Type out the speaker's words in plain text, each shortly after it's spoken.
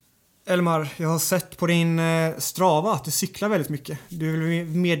Elmar, jag har sett på din Strava att du cyklar väldigt mycket. Du är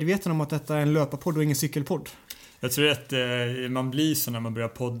väl medveten om att detta är en löparpodd och ingen cykelpodd? Jag tror att man blir så när man börjar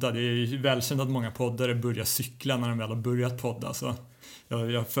podda. Det är ju välkänt att många poddare börjar cykla när de väl har börjat podda. Så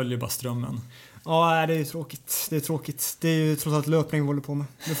jag följer bara strömmen. Ja, det är ju tråkigt. Det är ju trots allt löpning vi håller på med.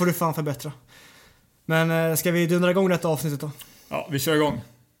 Det får du fan förbättra. Men ska vi dundra igång detta avsnittet då? Ja, vi kör igång.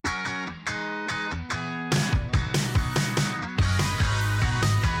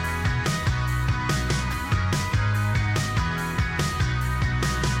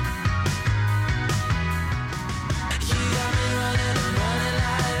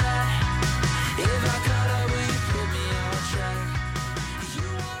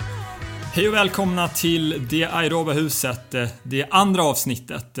 Hej och välkomna till det aeroba huset, det andra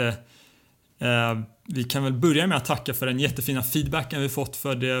avsnittet. Vi kan väl börja med att tacka för den jättefina feedbacken vi fått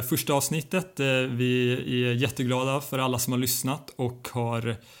för det första avsnittet. Vi är jätteglada för alla som har lyssnat och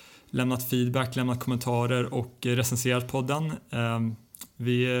har lämnat feedback, lämnat kommentarer och recenserat podden.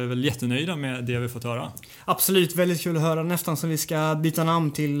 Vi är väl jättenöjda med det vi fått höra. Absolut, väldigt kul att höra. Nästan som vi ska byta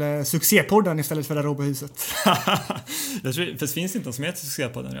namn till Succépodden istället för Aeroba-huset. Jag tror, för det finns inte någon som heter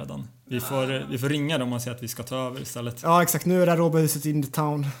Succépodden redan. Vi får ringa dem och säga att vi ska ta över istället. Ja, exakt. Nu är det Aeroba-huset in the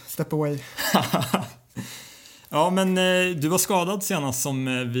town. Step away. Ja, men du var skadad senast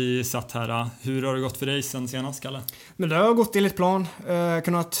som vi satt här. Hur har det gått för dig sen senast, Kalle? Men det har gått enligt plan.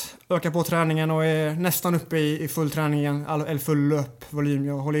 Kunnat öka på träningen och är nästan uppe i full träning igen. Eller full löpvolym.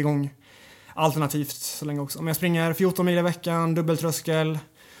 Jag håller igång alternativt så länge också. Om jag springer 14 mil i veckan, dubbeltröskel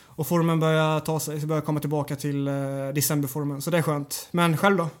och formen börjar ta sig, så börjar jag komma tillbaka till decemberformen. Så det är skönt. Men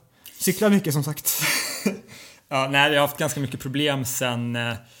själv då? Cyklar mycket som sagt. Ja, nej, jag har haft ganska mycket problem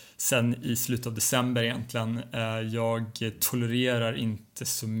sen i slutet av december egentligen. Jag tolererar inte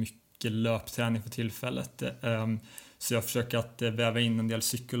så mycket löpträning för tillfället. Så jag försöker att väva in en del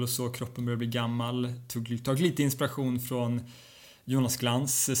cykel och så. Kroppen börjar bli gammal. Tog lite inspiration från Jonas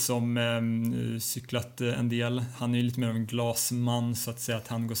Glans som cyklat en del. Han är ju lite mer av en glasman, så att säga, att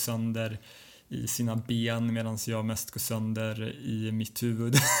han går sönder i sina ben medan jag mest går sönder i mitt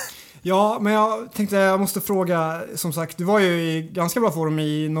huvud. Ja, men jag tänkte jag måste fråga, som sagt, du var ju i ganska bra form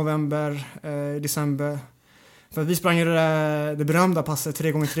i november, december. För att vi sprang ju det berömda passet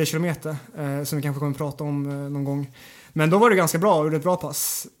 3x3 kilometer som vi kanske kommer att prata om någon gång. Men då var det ganska bra, och ett bra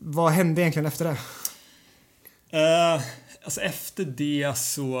pass. Vad hände egentligen efter det? Alltså efter det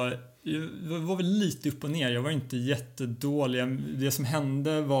så jag var väl lite upp och ner. Jag var inte jättedålig. Det som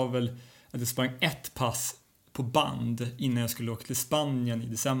hände var väl att jag sprang ett pass på band innan jag skulle åka till Spanien i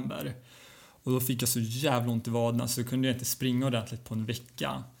december. Och då fick jag så jävla ont i vaderna så kunde jag inte springa ordentligt på en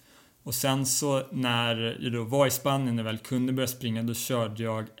vecka. Och sen så när jag då var i Spanien och väl kunde börja springa, då körde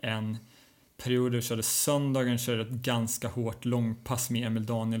jag en period. Jag körde söndagen, körde ett ganska hårt långpass med Emil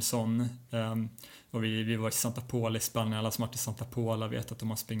Danielsson. Och vi var i Santa Pola i Spanien. Alla som har varit i Santa Pola vet att om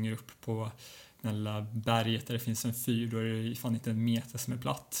man springer upp på den lilla berget där det finns en fyr, då är det fan inte en meter som är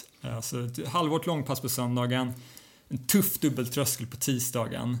platt. Så ett halvårt långpass på söndagen, en tuff dubbeltröskel på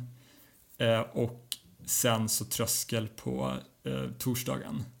tisdagen och sen så tröskel på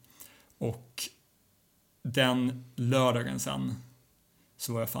torsdagen. Och den lördagen sen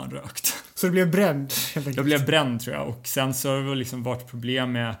så var jag fan rökt. Så du blev bränd? Jag blev bränd, tror jag. Och sen så har det liksom varit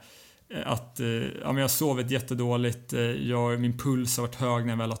problem med att men jag har sovit jättedåligt. Min puls har varit hög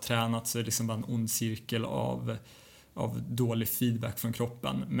när jag väl har tränat, så det är liksom bara en ond cirkel av dålig feedback från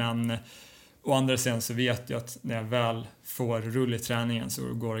kroppen. Men å andra sidan så vet jag att när jag väl får rull i träningen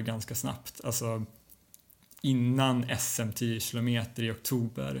så går det ganska snabbt. Alltså innan SM 10 kilometer i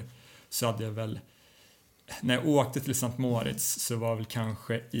oktober så hade jag väl, när jag åkte till St. Moritz så var väl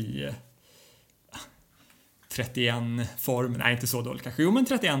kanske i 31 form, nej inte så dåligt kanske. Jo, men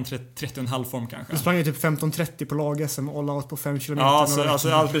 30,5 form kanske. Du sprang ju typ 15:30 på lag-SM all out på 5 kilometer.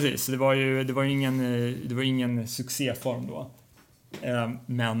 Ja, precis. Det var ju ingen succéform då.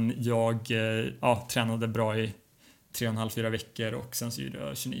 Men jag tränade bra i 3,5-4 veckor och sen så gjorde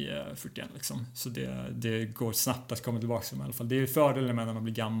jag 29-41 liksom. Så det går snabbt att komma tillbaka i alla fall. Det är fördelen med när man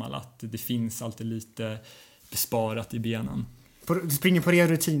blir gammal, att det finns alltid lite besparat i benen. Du springer på ren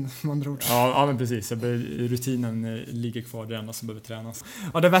rutin, med andra ord. Ja, men precis. Rutinen ligger kvar, det enda som behöver tränas.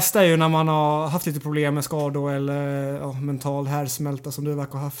 Ja, det värsta är ju när man har haft lite problem med skador eller mental härsmälta som du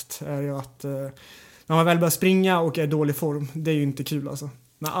verkar ha haft, är ju att när man väl börjar springa och är i dålig form, det är ju inte kul alltså.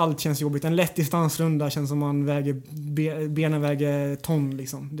 När allt känns jobbigt. En lätt distansrunda känns som man benen väger ton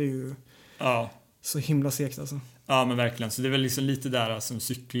liksom. Det är ju så himla segt alltså. Ja, men verkligen. Så det är väl liksom lite där som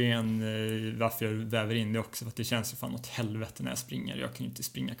cyklingen, varför jag väver in det också. För att det känns ju fan åt helvete när jag springer. Jag kan ju inte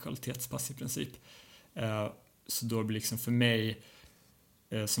springa kvalitetspass i princip. Så då blir liksom för mig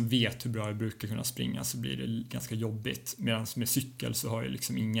som vet hur bra jag brukar kunna springa så blir det ganska jobbigt. Medan med cykel så har jag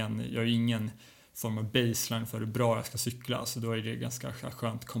liksom ingen form av baseline för hur bra jag ska cykla, så då är det ganska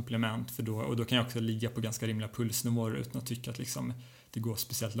skönt komplement och då kan jag också ligga på ganska rimliga pulsnivåer utan att tycka att liksom det går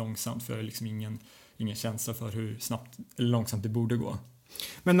speciellt långsamt, för jag har liksom ingen känsla för hur snabbt eller långsamt det borde gå.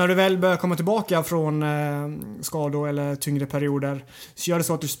 Men när du väl börjar komma tillbaka från skador eller tyngre perioder, så gör det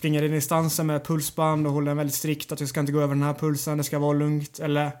så att du springer i distanser med pulsband och håller den väldigt strikt, att du ska inte gå över den här pulsen, det ska vara lugnt,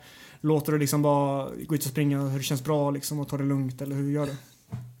 eller låter du liksom bara gå ut och springa hur det känns bra liksom, och ta det lugnt, eller hur gör du?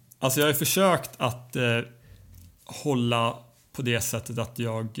 Alltså jag har försökt att hålla på det sättet att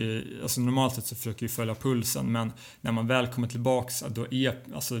alltså normalt sett så försöker jag följa pulsen, men när man väl kommer tillbaks då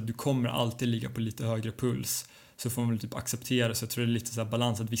du kommer alltid ligga på lite högre puls, så får man väl typ acceptera. Så jag tror det är lite så här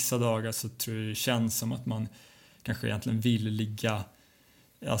balans, att vissa dagar så tror jag det känns som att man kanske egentligen vill ligga,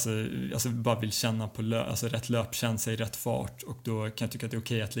 alltså bara vill känna på rätt löpkänsla i rätt fart, och då kan jag tycka att det är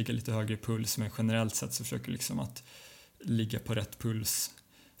okej att ligga lite högre puls, men generellt sett så försöker jag liksom att ligga på rätt puls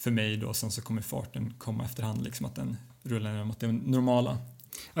för mig då, sen så kommer farten komma efterhand, liksom att den rullar ner mot det normala.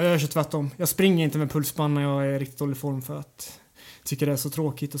 Ja, jag gör tvärtom. Jag springer inte med pulsband när jag är i riktigt dålig form, för att jag tycker det är så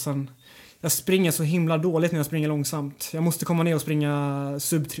tråkigt, och sen jag springer så himla dåligt när jag springer långsamt. Jag måste komma ner och springa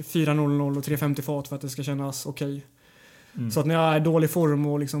sub 4.00 och 3.50 fart för att det ska kännas okej. Så att när jag är i dålig form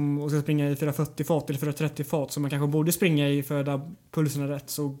och ska springa i 4.40 fart eller 4.30 fart, som man kanske borde springa i för där pulsen är rätt,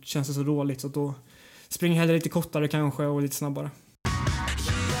 så känns det så dåligt, så då springer jag hellre lite kortare kanske och lite snabbare.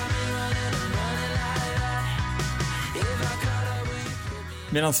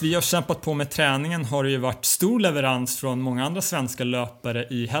 Medan vi har kämpat på med träningen har det ju varit stor leverans från många andra svenska löpare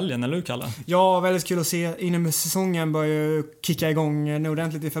i helgen, eller hur Kalle? Ja, väldigt kul att se. Inom säsongen börjar ju kicka igång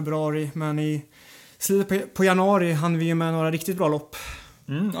ordentligt i februari, men i slutet på januari hann vi ju med några riktigt bra lopp.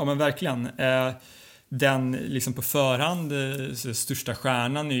 Ja men verkligen. Den liksom på förhand största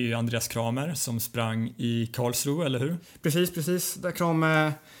stjärnan är ju Andreas Kramer som sprang i Karlsruhe, eller hur? Precis. Där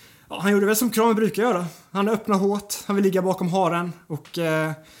Kramer, han gjorde väl som Kramer brukar göra. Han öppnar hårt, han vill ligga bakom haren, och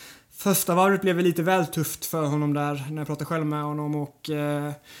första varvet blev lite väl tufft för honom där när jag pratade själv med honom, och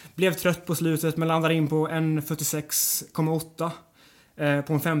blev trött på slutet, men landade in på 1.46,8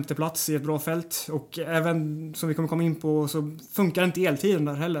 på en femte plats i ett bra fält, och även som vi kommer komma in på så funkar inte eltiden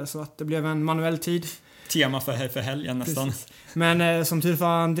där heller, så att det blev en manuell tid. Tema för helgen nästan. Precis. Men som tur för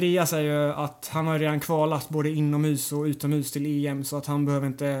Andreas är ju att han har redan kvalat både inomhus och utomhus till EM, så att han behöver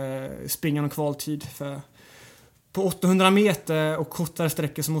inte springa någon kvaltid, för på 800 meter och kortare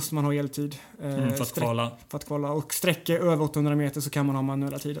sträckor så måste man ha eltid för att kvala. Och sträckor över 800 meter så kan man ha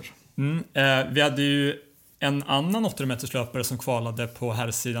manuella tider. Vi hade ju en annan 800-meterslöpare som kvalade på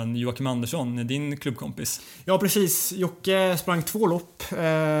här sidan, Joakim Andersson, din klubbkompis. Ja, precis. Jocke sprang 2 lopp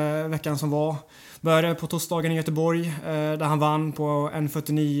veckan som var. Började på torsdagen i Göteborg där han vann på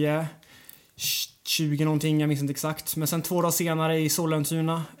 1.49 20 någonting, jag minns inte exakt. Men sen 2 dagar senare i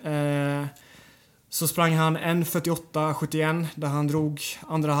Sollentuna så sprang han 1.48,71 där han drog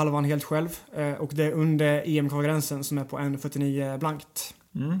andra halvan helt själv. Och det är under EM-kvalgränsen som är på 1.49 blankt.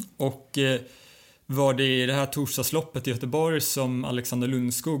 Och var det i det här torsdagsloppet i Göteborg som Alexander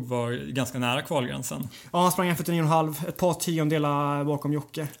Lundskog var ganska nära kvalgränsen? Ja, han sprang 1.49,5, ett par tiondelar bakom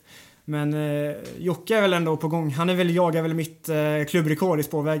Jocke. Men Jocke är väl ändå på gång. Han är väl jagar väl mitt klubbrekord i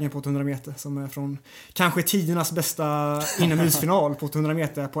spårvägen på 800 meter, som är från kanske tidernas bästa inomhusfinal på 800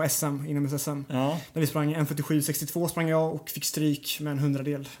 meter på SM, inomhus-SM. Ja. Där vi sprang 1.47,62 sprang jag och fick stryk med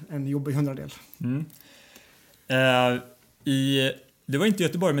en jobbig 100-del. Det var inte i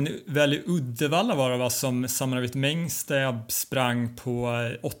Göteborg, men väl i Uddevalla var det, va, som Samravit Mengstäb sprang på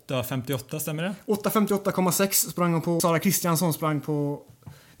 8.58, stämmer det? 8.58,6 sprang hon på. Sara Kristiansson sprang på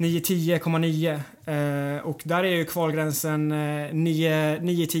 9.10,9 och där är ju kvalgränsen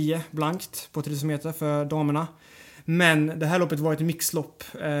 9.10 blankt på 1000 meter för damerna. Men det här loppet var ett mixlopp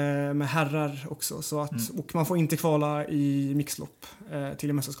med herrar också, så att, och man får inte kvala i mixlopp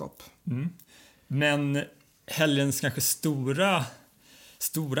till mästerskap. Men helgens kanske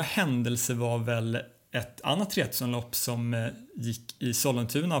stora händelse var väl ett annat 3000-lopp som gick i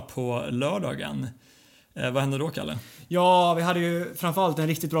Sollentuna på lördagen. Vad hände då, Kalle? Ja, vi hade ju framförallt en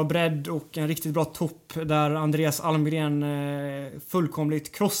riktigt bra bredd och en riktigt bra topp där Andreas Almgren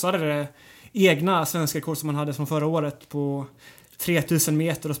fullkomligt krossade det egna svenska rekord som han hade från förra året på 3000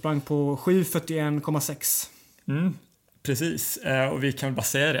 meter och sprang på 7.41,6. Precis, och vi kan väl bara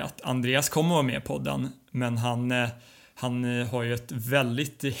säga det att Andreas kommer vara med på podden, men han har ju ett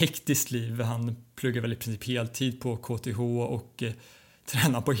väldigt hektiskt liv. Han pluggar väl i princip heltid på KTH och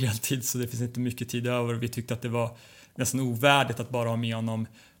tränar på heltid, så det finns inte mycket tid över. Vi tyckte att det var nästan ovärdigt att bara ha med honom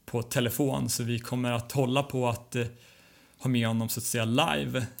på telefon, så vi kommer att hålla på att ha med honom så att säga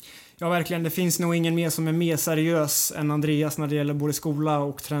live. Ja, verkligen. Det finns nog ingen mer som är mer seriös än Andreas när det gäller både skola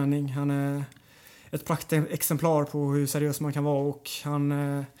och träning. Han är ett praktexemplar på hur seriös man kan vara och han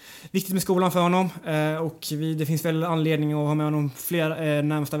är viktigt med skolan för honom. Och det finns väl anledning att ha med honom fler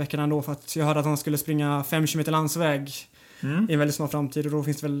närmsta veckorna ändå, för att jag hörde att han skulle springa 5 km landsväg i en väldigt snar framtid, och då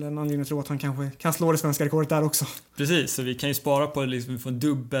finns det väl en anledning att tro att han kanske kan slå det svenska rekordet där också. Precis, så vi kan ju spara på liksom få en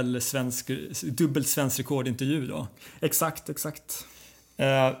dubbel svensk rekordintervju då. Exakt.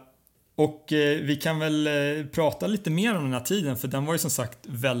 Och vi kan väl prata lite mer om den här tiden, för den var ju som sagt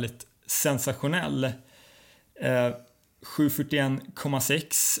väldigt sensationell.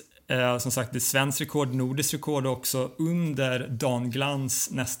 7:41,6. Som sagt, det är svensk rekord, nordisk rekord också under Dan Glans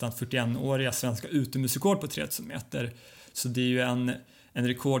nästan 41-åriga svenska utomhusrekord på 3000 meter. Så det är ju en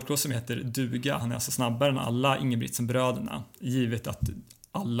rekordkross som heter duga. Han är alltså snabbare än alla Ingebrigtsen-bröderna. Givet att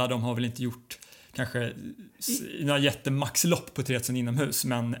alla de har väl inte gjort kanske några jättemaxlopp på 3000 inomhus,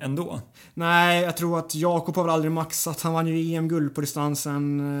 men ändå. Nej, jag tror att Jakob har väl aldrig maxat. Han vann ju EM-guld på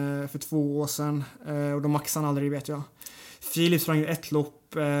distansen för 2 år sedan. Och då maxade han aldrig, vet jag. Filip sprang ju ett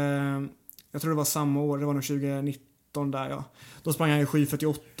lopp. Jag tror det var samma år. Det var nog 2019 där, ja. Då sprang han ju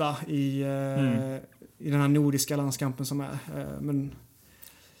 7:48 i den här nordiska landskampen som är. Men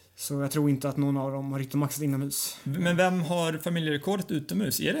så jag tror inte att någon av dem har riktigt maxat inomhus. Men vem har familjerekordet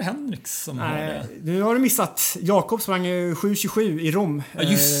utomhus? Är det Henrik som har det? Nu har du missat. Jakob sprang ju 7:27 i Rom. Ja,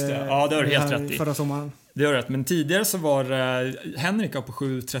 just det. Ja, det har du helt rätt i. Förra sommaren. Det har rätt, men tidigare så var Henrik på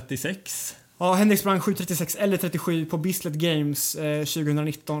 7:36. Ja, Henrik sprang 7:36 eller 37 på Bislett Games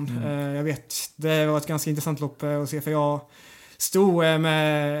 2019. Jag vet, det var ett ganska intressant lopp att se, för jag stod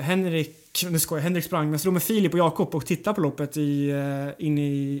med Henrik sprang, men jag stod med Filip och Jakob och tittade på loppet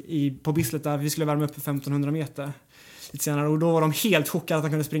på Bislett där vi skulle värma upp för 1500 meter lite senare, och då var de helt chockade att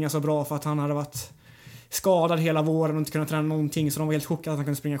han kunde springa så bra, för att han hade varit skadad hela våren och inte kunnat träna någonting, så de var helt chockade att han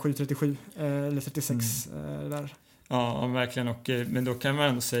kunde springa 7:37 eller 36 där. Ja, verkligen. Men då kan man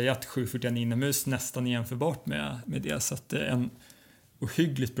ändå säga att 7:41 inomhus nästan är jämförbart med det, så att det är en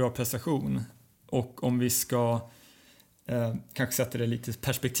ohyggligt bra prestation. Och om vi ska kanske sätta det lite i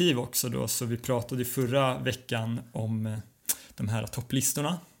perspektiv också då, så vi pratade förra veckan om de här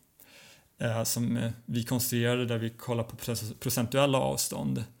topplistorna som vi konstruerade, där vi kollar på procentuella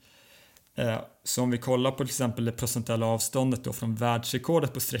avstånd. Så om vi kollar på till exempel det procentuella avståndet då från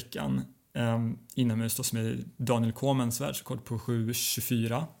världsrekordet på sträckan inomhus då, som är Daniel Kohmens världsrekord på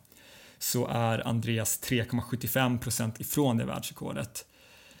 7:24, så är Andreas 3,75% ifrån det världsrekordet.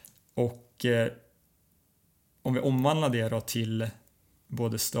 Och om vi omvandlar det då till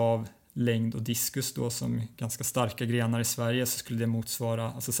både stav, längd och diskus då, som ganska starka grenar i Sverige, så skulle det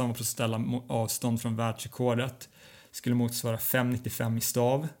motsvara, alltså samma procentuella avstånd från världsrekordet skulle motsvara 5,95 i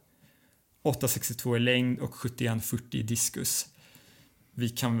stav, 8,62 i längd och 71,40 i diskus. Vi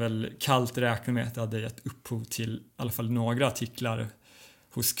kan väl kallt räkna med att det hade gett upphov till i alla fall några artiklar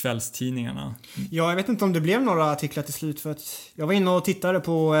hos kvällstidningarna. Ja, jag vet inte om det blev några artiklar till slut, för att jag var inne och tittade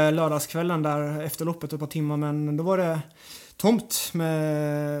på lördagskvällen där efter loppet ett par timmar, men då var det tomt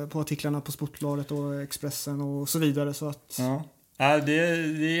på artiklarna på Sportbladet och Expressen och så vidare, så att... Ja,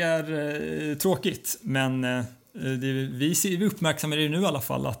 det är tråkigt, men vi uppmärksammar det nu i alla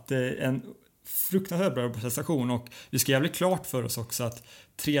fall, att en fruktansvärt bra prestation, och vi ska jävligt klart för oss också att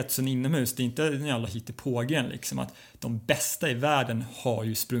 3000 inomhus, det är inte en jävla hittepågren liksom, att de bästa i världen har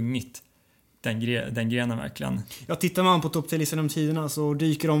ju sprungit den grenen verkligen. Ja, tittar man på topp 10-listan om tiderna så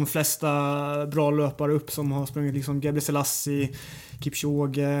dyker de flesta bra löpare upp som har sprungit, liksom Gebre Selassie,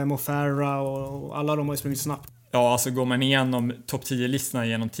 Kipchoge, Mo Farah, och alla de har ju sprungit snabbt. Ja, alltså går man igenom topp 10-listorna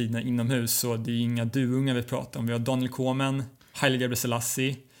genom tiderna inomhus, så det är inga duunga vi pratar om. Vi har Daniel Komen, Haile Gebre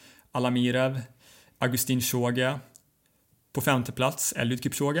Selassie, Alamirev, Augustin Kipchoge. På 5:e plats Eliud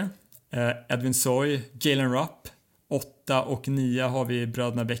Kipchoge, Edwin Soy, Galen Rupp. 8 och 9 har vi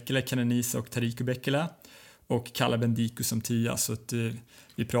bröderna Bekele, Kenenisa och Tariku Bekele, och Kalle Bendiku som 10. Så att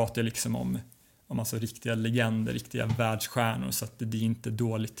vi pratar liksom om alltså riktiga legender, riktiga världsstjärnor, så att det är inte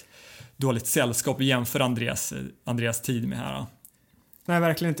dåligt sällskap att jämföra Andreas tid med här. Nej,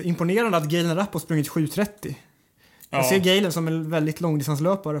 verkligen inte. Imponerande att Galen Rupp har sprungit 7:30. Jag ser Galen som en väldigt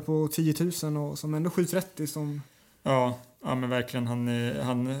långdistanslöpare på 10 000 och som ändå 7:30 som... Ja, men verkligen.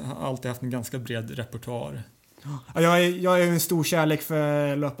 Han har alltid haft en ganska bred repertoar. Ja, jag är en stor kärlek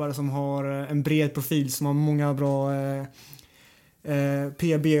för löpare som har en bred profil, som har många bra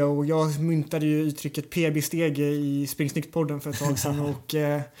PB, och jag myntade ju uttrycket PB-stege i Springsnyggt-podden för ett tag sedan. Och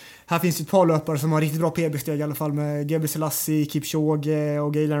här finns det ett par löpare som har riktigt bra PB-steg i alla fall, med Gebre Selassie, Kipchoge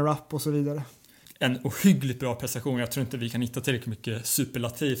och Galen Rupp och så vidare. En ohyggligt bra prestation. Jag tror inte vi kan hitta tillräckligt mycket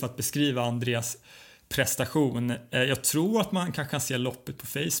superlativ för att beskriva Andreas prestation. Jag tror att man kanske kan se loppet på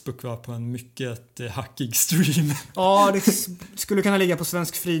Facebook, va, på en mycket hackig stream. Ja, det skulle kunna ligga på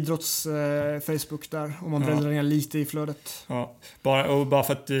Svensk Friidrotts Facebook där, om man bredar ner lite i flödet. Ja, bara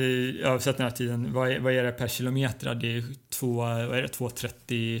för att översätta den här tiden, vad är det per kilometer? Det är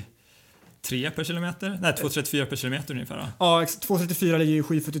 2.33 per kilometer? Nej, 2.34 per kilometer ungefär. Ja, 2.34 ligger ju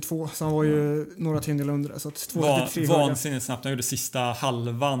 7.42, så han var ju några tiondelar under. Så 2.33 vansinnigt snabbt. Han gjorde sista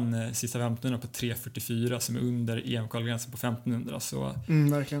halvan, sista 1500 på 3.44 som är under EM-kvalgränsen på 1500. Så,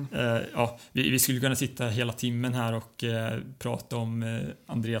 verkligen. Ja, vi skulle kunna sitta hela timmen här och prata om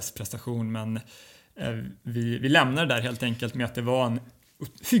Andreas prestation, men vi lämnar det där helt enkelt med att det var en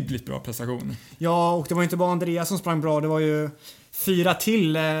hyggligt bra prestation. Ja, och det var inte bara Andreas som sprang bra, det var ju 4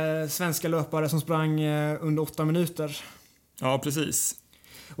 till svenska löpare som sprang under 8 minuter. Ja, precis.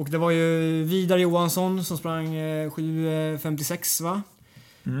 Och det var ju Vidar Johansson som sprang 7.56, va?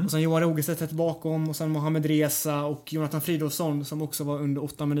 Och sen Johan Rogestedt bakom, och sen Mohamed Reza och Jonathan Fridolfsson som också var under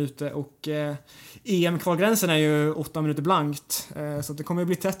 8 minuter. Och EM-kvalgränsen är ju 8 minuter blankt, så det kommer ju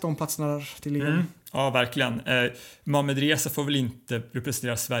bli tätt om platserna där till EM. Ja, verkligen. Mohamed Reza får väl inte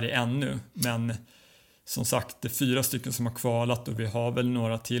representera Sverige ännu, men som sagt, det är 4 stycken som har kvalat och vi har väl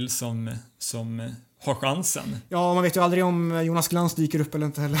några till som har chansen. Ja, man vet ju aldrig om Jonas Glans dyker upp eller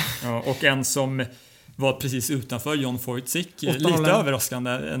inte heller. Ja, och en som var precis utanför, John Foytzik, lite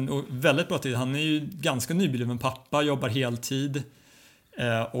överraskande, en väldigt bra tid. Han är ju ganska nybliven pappa, jobbar heltid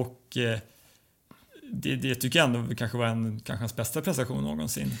och det tycker jag ändå kanske var kanske hans bästa prestation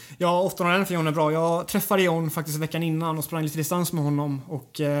någonsin. Ja, 801 för John är bra. Jag träffade John faktiskt veckan innan och sprang lite distans med honom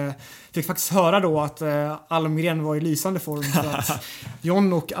och fick faktiskt höra då att Almgren var i lysande form. Så att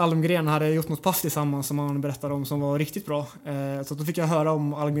John och Almgren hade gjort något pass tillsammans som han berättade om som var riktigt bra. Så då fick jag höra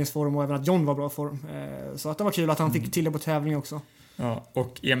om Almgrens form och även att John var bra form. Så att det var kul att han fick till det på tävling också. Ja,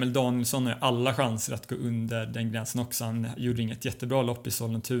 och Emil Danielsson har alla chanser att gå under den gränsen också. Han gjorde inget jättebra lopp i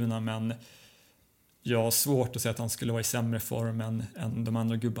Sollentuna, men jag har svårt att säga att han skulle vara i sämre form än de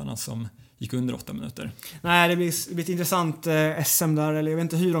andra gubbarna som gick under 8 minuter. Nej, det blir ett intressant SM där. Eller jag vet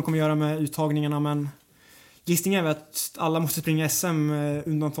inte hur de kommer göra med uttagningarna, men gissningen är väl att alla måste springa SM,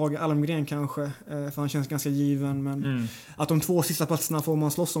 undantag Almgren kanske, för han känns ganska given, men att de 2 sista platserna får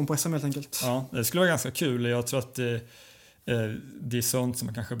man slåss om på SM helt enkelt. Ja, det skulle vara ganska kul. Jag tror att det är sånt som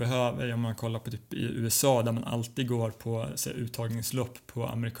man kanske behöver om man kollar på typ i USA där man alltid går på uttagningslopp på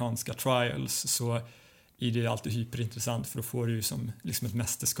amerikanska trials, så är det alltid hyperintressant, för då får du ju som liksom ett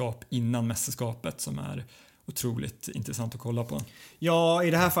mästerskap innan mästerskapet som är otroligt intressant att kolla på. Ja,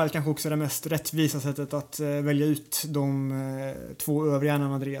 i det här fallet kanske också det mest rättvisa sättet att välja ut de 2 övriga än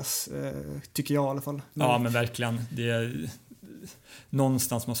Andreas, tycker jag i alla fall. Ja, men verkligen. Det är,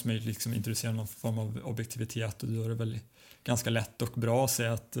 någonstans måste man ju liksom introducera någon form av objektivitet, och då är det väl ganska lätt och bra att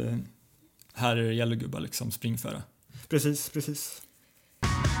säga att här är det gällgubbar liksom springföra. Precis.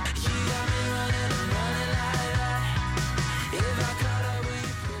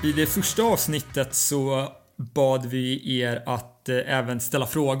 I det första avsnittet så bad vi er att även ställa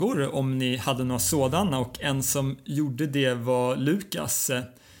frågor om ni hade några sådana, och en som gjorde det var Lukas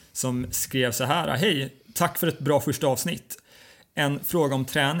som skrev så här: hej, tack för ett bra första avsnitt. En fråga om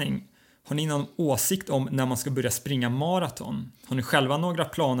träning. Har ni någon åsikt om när man ska börja springa maraton? Har ni själva några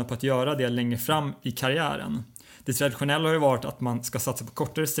planer på att göra det längre fram i karriären? Det traditionella har ju varit att man ska satsa på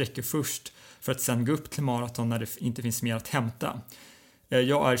kortare sträckor först för att sen gå upp till maraton när det inte finns mer att hämta.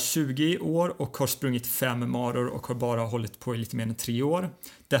 Jag är 20 år och har sprungit 5 maror och har bara hållit på i lite mer än 3 år.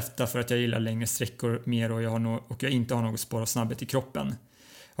 Detta för att jag gillar längre sträckor mer och jag inte har något spår av snabbhet i kroppen.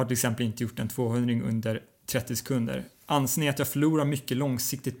 Jag har till exempel inte gjort en 200 under 30 sekunder. Anser ni att jag förlorar mycket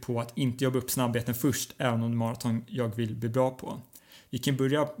långsiktigt på att inte jobba upp snabbheten först, även om det maraton jag vill bli bra på? Vi kan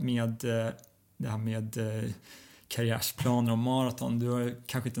börja med det här med karriärsplaner och maraton. Du har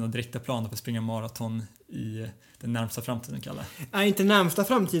kanske inte några direkta planer för att springa maraton i den närmsta framtiden, Kalle? Nej, inte närmsta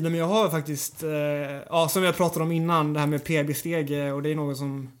framtiden, men jag har faktiskt som jag pratade om innan, det här med PB-steg, och det är något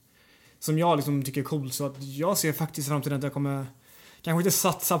som jag liksom tycker är coolt, så att jag ser faktiskt framtiden att jag kommer kanske inte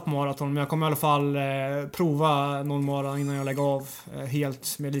satsa på maraton, men jag kommer i alla fall prova någon mara innan jag lägger av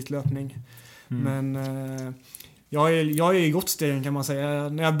helt med elitlöpning. Men jag är i gott steg, kan man säga.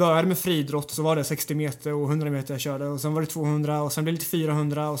 När jag började med friidrott så var det 60 meter och 100 meter jag körde, och sen var det 200 och sen blev det lite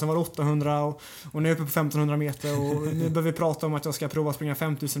 400 och sen var det 800 och nu är jag uppe på 1500 meter, och nu behöver vi prata om att jag ska prova springa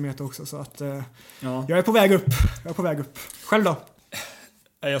 5000 meter också, så att jag är på väg upp. Själv då?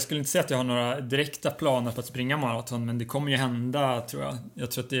 Jag skulle inte säga att jag har några direkta planer på att springa maraton, men det kommer ju hända, tror jag.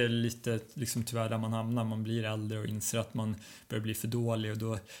 Jag tror att det är lite liksom tyvärr där man hamnar. Man blir äldre och inser att man börjar bli för dålig, och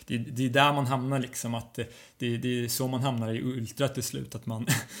då, det är där man hamnar liksom, att det är så man hamnar i ultra till slut, att man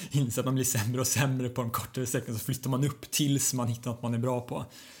inser att man blir sämre och sämre på de kortare sträckorna, så flyttar man upp tills man hittar något man är bra på.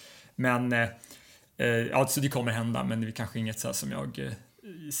 Men alltså det kommer hända, men det är kanske inget så här som jag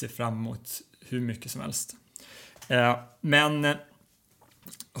ser fram emot hur mycket som helst. Men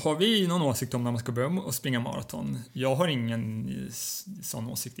har vi någon åsikt om när man ska börja att springa maraton? Jag har ingen sån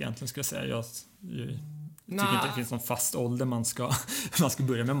åsikt egentligen, skulle jag säga. Jag tycker inte det finns någon fast ålder man ska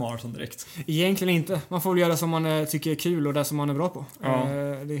börja med maraton direkt. Egentligen inte. Man får väl göra som man tycker är kul och det som man är bra på. Ja.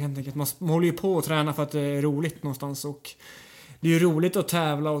 Det är helt enkelt, man håller ju på att träna för att det är roligt någonstans, och det är ju roligt att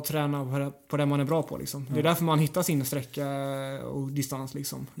tävla och träna på det man är bra på liksom. Det är därför man hittar sin sträcka och distans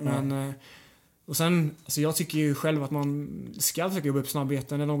liksom. Men och sen, alltså jag tycker ju själv att man ska försöka jobba upp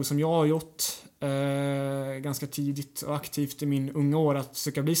snabbheten. Det är något som jag har gjort ganska tidigt och aktivt i min unga år, att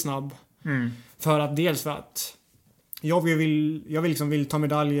försöka bli snabb. För att dels för att jag vill ta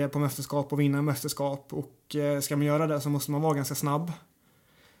medaljer på mästerskap och vinna mästerskap, och ska man göra det så måste man vara ganska snabb.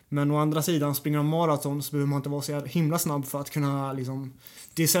 Men å andra sidan, springer man maraton så behöver man inte vara så himla snabb för att kunna liksom,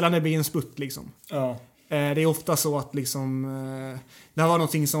 det är sällan det blir en sputt liksom. Ja. Det är ofta så att liksom, det här var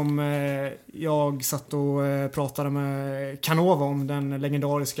någonting som jag satt och pratade med Canova om, den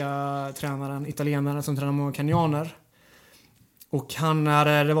legendariska tränaren, italienaren som tränar många kenyaner. Och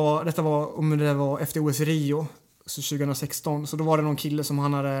detta var efter OS i Rio, så 2016, så då var det någon kille som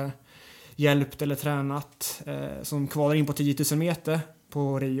han hade hjälpt eller tränat som kvalade in på 10 000 meter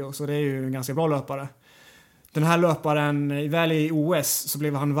på Rio, så det är ju en ganska bra löpare. Den här löparen, väl i OS så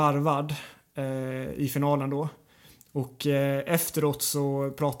blev han varvad i finalen då. Och efteråt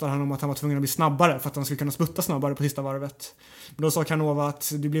så pratade han om att han var tvungen att bli snabbare för att han skulle kunna sputta snabbare på sista varvet. Men då sa Canova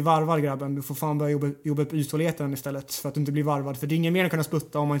att du blir varvad, grabben, du får fan börja jobba upp uthålligheten istället för att du inte blir varvad. För det är ingen mer att kunna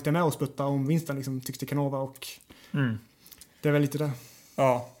sputta om man inte är med och sputta om vinsten liksom, tyckte Canova, och det är väl lite det.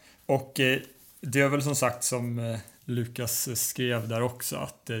 Ja, och det är väl som sagt som Lukas skrev där också,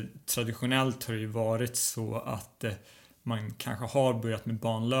 att traditionellt har det ju varit så att man kanske har börjat med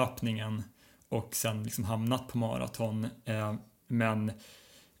banlöpningen och sen liksom hamnat på maraton, men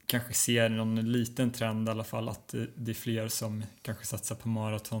kanske ser någon liten trend i alla fall, att det är fler som kanske satsar på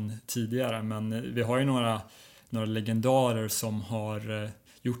maraton tidigare. Men vi har ju några legendarer som har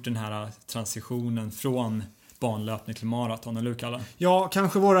gjort den här transitionen från banlöpning till maraton, eller hur, Kalle? Ja,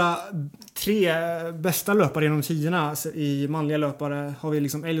 kanske våra 3 bästa löpare genom tiderna i manliga löpare har vi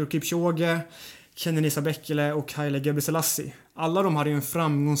liksom Eliud Kipchoge, Kenenisa Bekele och Haile Gebrselassie. Alla de hade ju en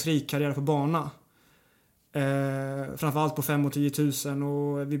framgångsrik karriär på bana. Framförallt på 5 och 10 000,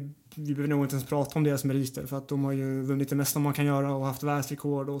 och vi behöver nog inte ens prata om deras meriter, för att de har ju vunnit det mesta man kan göra och haft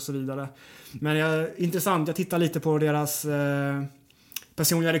världsrekord och så vidare. Men intressant, jag tittar lite på deras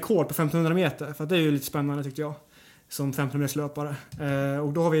personliga rekord på 1500 meter, för att det är ju lite spännande tyckte jag som 1500 meters löpare.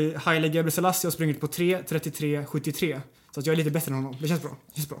 Och då har vi Haile Gebrselassie har sprungit på 3:33:73, så att jag är lite bättre än honom. Det känns bra.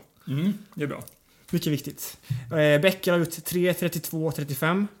 Det är bra. Mycket viktigt. Becker har gjort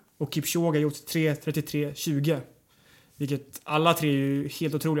 3:32:35 och Kipchoge har gjort 3:33:20. Vilket alla 3 är ju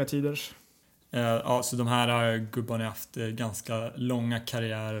helt otroliga tider. Ja, så de här gubbarna har haft ganska långa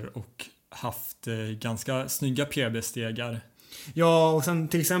karriärer och haft ganska snygga PB-stegar. Ja, och sen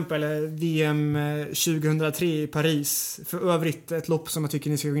till exempel VM 2003 i Paris. För övrigt ett lopp som jag tycker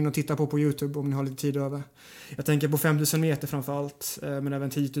ni ska gå in och titta på YouTube om ni har lite tid över. Jag tänker på 5000 meter framförallt, men även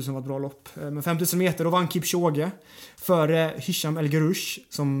 10 000 var ett bra lopp. Men 5000 meter, då vann Kipchoge före Hisham El Gurouch,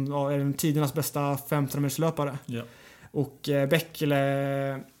 som är tidernas bästa 1500 meters löpare. Ja. Och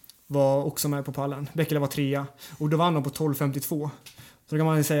Bekele var också med på pallen. Bekele var 3 och då vann de på 12:52. Så då kan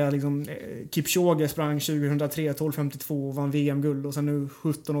man ju säga liksom, Kipchoge sprang 2003 12:52 och vann VM-guld, och sen nu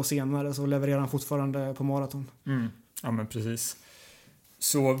 17 år senare så levererar han fortfarande på maraton. Ja, men precis.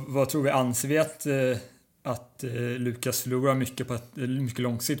 Så vad tror vi, anser vi att Lukas förlorar mycket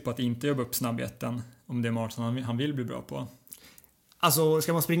långsiktigt på att inte jobba upp snabbheten, om det är maraton han vill bli bra på? Alltså,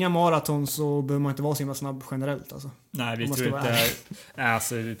 ska man springa maraton så behöver man inte vara så himla snabb generellt alltså. Nej, vi tror inte.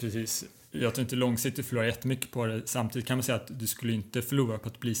 Alltså, precis. Jag tror inte långsiktigt förlorar jättemycket på det. Samtidigt kan man säga att du skulle inte förlora på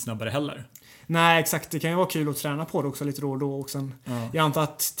att bli snabbare heller. Nej, exakt. Det kan ju vara kul att träna på det också lite då och då. Och sen, jag antar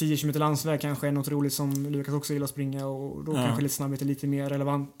att 10 km landsväg kanske är något roligt som Lukas också gillar att springa, och då kanske lite snabbhet är lite mer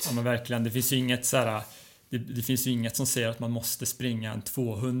relevant. Ja, men verkligen. Det finns ju inget så här. Det finns ju inget som säger att man måste springa en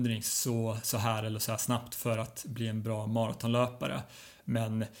 200 så här eller så här snabbt för att bli en bra maratonlöpare.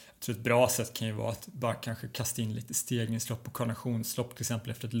 Men jag tror ett bra sätt kan ju vara att bara kanske kasta in lite stegningslopp och koordinationslopp till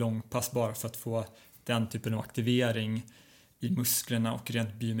exempel efter ett långpass, bara för att få den typen av aktivering i musklerna och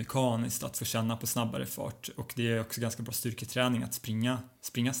rent biomekaniskt att få känna på snabbare fart. Och det är också ganska bra styrketräning att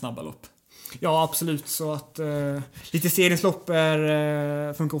springa snabba lopp. Ja, absolut. Så att lite serienslopp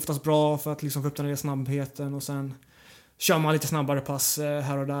funkar oftast bra för att liksom få upp den där snabbheten, och sen kör man lite snabbare pass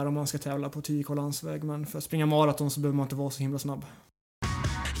här och där om man ska tävla på 10K landsväg. Men för att springa maraton så behöver man inte vara så himla snabb.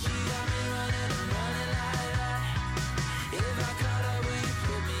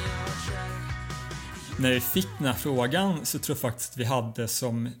 När vi fick den här frågan så tror jag faktiskt att vi hade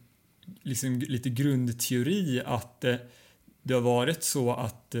som liksom lite grundteori att det har varit så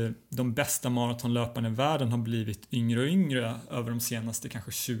att de bästa maratonlöparna i världen har blivit yngre och yngre över de senaste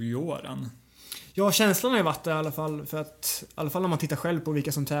kanske 20 åren. Ja, känslan har ju varit det i alla fall. För att, i alla fall när man tittar själv på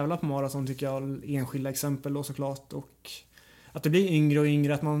vilka som tävlar på maraton, tycker jag, enskilda exempel då såklart. Och att det blir yngre och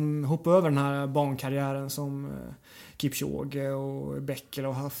yngre, att man hoppar över den här barnkarriären som Kipchoge och Beckel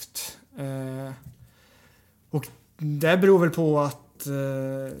har haft. Och det beror väl på att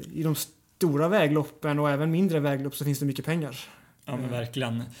i de stora vägloppen och även mindre väglopp så finns det mycket pengar. Ja, men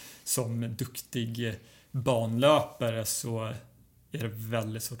verkligen. Som duktig banlöpare så är det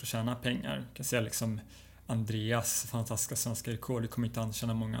väldigt svårt att tjäna pengar. Jag kan säga liksom Andreas fantastiska svenska rekord, det kommer inte han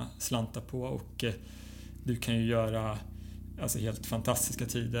tjäna många slantar på, och du kan ju göra alltså helt fantastiska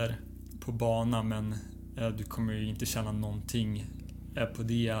tider på bana, men du kommer ju inte tjäna någonting på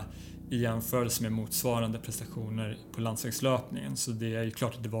det i jämförelse med motsvarande prestationer på landsvägslöpningen. Så det är ju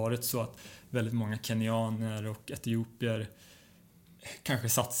klart att det varit så att väldigt många kenyaner och etiopier kanske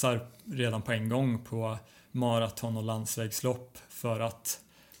satsar redan på en gång på maraton och landsvägslopp, för att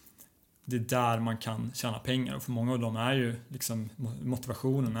det är där man kan tjäna pengar. Och för många av dem är ju liksom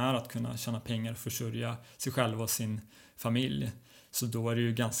motivationen är att kunna tjäna pengar och försörja sig själv och sin familj. Så då är det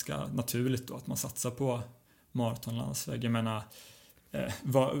ju ganska naturligt då att man satsar på maraton och landsväg. Jag menar,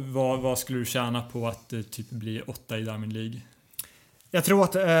 vad skulle du tjäna på att typ bli 8 i Diamond League? Jag tror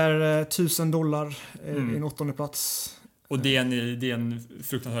att det är $1,000 i en 8:e plats. Och det är en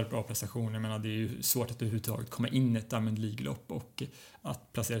fruktansvärt bra prestation. Jag menar, det är ju svårt att överhuvudtaget komma in i ett Diamond League-lopp, och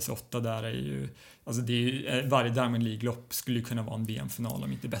att placera sig 8 där är ju... Alltså det är ju, varje Diamond League-lopp skulle ju kunna vara en VM-final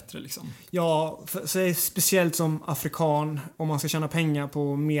om inte bättre liksom. Ja, så speciellt som afrikan, om man ska tjäna pengar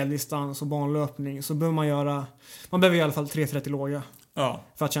på medeldistans och banlöpning, så behöver man behöver i alla fall 3,30 låga. Ja,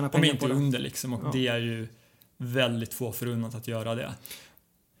 för att tjäna pengar om inte på det. Under liksom, och det är ju väldigt få förunnat att göra det.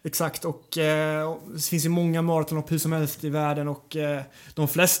 Exakt, och det finns ju många maratonlopp hur som helst i världen, och de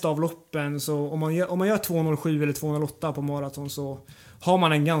flesta av loppen, så om man gör 2:07 eller 2:08 på maraton, så har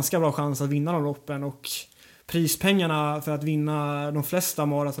man en ganska bra chans att vinna de loppen, och prispengarna för att vinna de flesta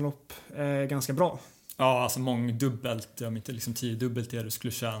maratonlopp är ganska bra. Ja, alltså mångdubbelt, om inte liksom 10-dubbelt det du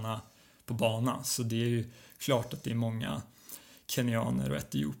skulle tjäna på bana. Så det är ju klart att det är många kenyaner och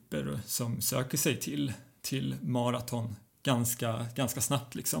etioper som söker sig till maraton ganska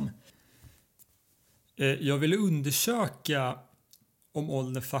snabbt liksom. Jag ville undersöka om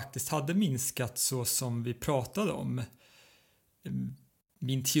åldern faktiskt hade minskat så som vi pratade om.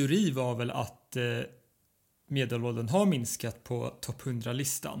 Min teori var väl att medelåldern har minskat på topp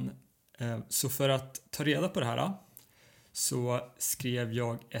 100-listan. Så för att ta reda på det här så skrev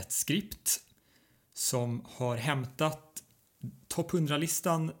jag ett skript som har hämtat topp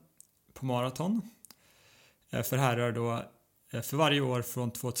 100-listan på maraton. För här är då för varje år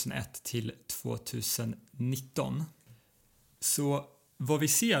från 2001 till 2019. Så vad vi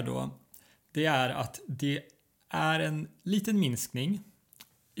ser då, det är att det är en liten minskning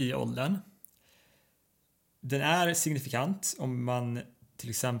i åldern. Den är signifikant om man till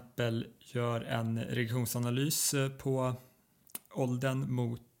exempel gör en regressionsanalys på åldern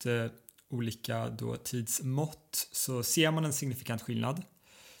mot olika då tidsmått, så ser man en signifikant skillnad.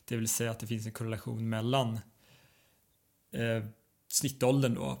 Det vill säga att det finns en korrelation mellan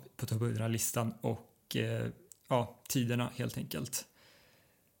snittåldern då på topp 100-listan och tiderna helt enkelt.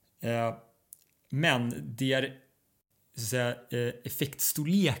 Men det är, så att säga,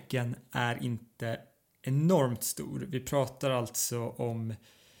 effektstorleken är inte enormt stor. Vi pratar alltså om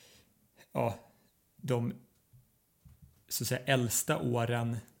de så att säga äldsta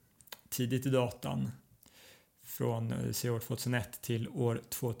åren tidigt i datan från år 2001 till år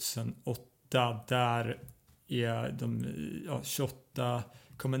 2008, där är de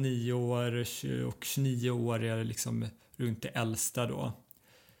 28,9 år och 29 år är liksom runt det äldsta då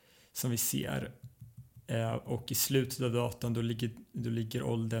som vi ser. Och i slutet av datan då ligger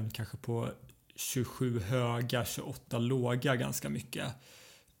åldern kanske på 27 höga, 28 låga ganska mycket.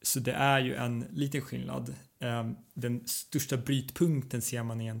 Så det är ju en liten skillnad. Den största brytpunkten ser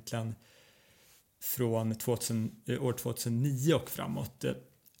man egentligen från år 2009 och framåt.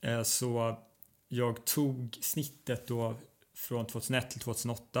 Så jag tog snittet då från 2001 till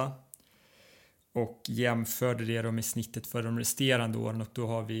 2008 och jämförde det då med snittet för de resterande åren, och då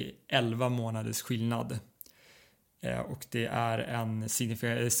har vi 11 månaders skillnad. Och det är en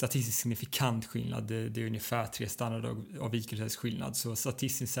statistiskt signifikant skillnad. Det är ungefär 3 standardavvikelsers skillnad, så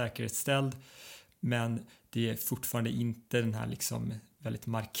statistiskt säkerhetsställd, men det är fortfarande inte den här liksom väldigt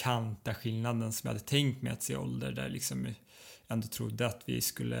markanta skillnaden som jag hade tänkt mig att se ålder, där liksom jag ändå trodde att vi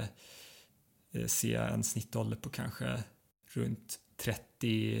skulle se en snittålder på kanske runt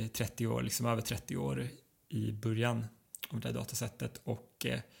 30 år, liksom över 30 år i början av det här datasättet, och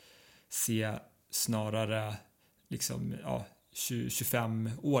se snarare liksom 25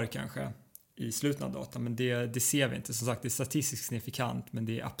 år kanske i slutet av data, men det ser vi inte. Som sagt, det är statistiskt signifikant, men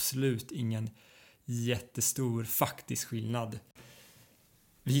det är absolut ingen jättestor faktisk skillnad.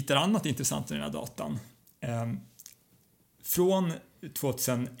 Vi hittar annat intressant i den här datan. Från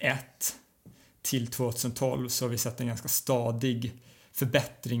 2001 till 2012 så har vi sett en ganska stadig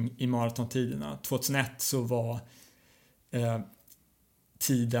förbättring i maratontiderna. 2001 så var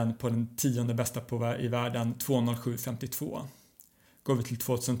tiden på den 10:e bästa i världen 2:07,52. Går vi till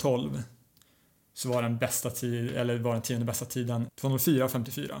 2012 så var den bästa den 10:e bästa tiden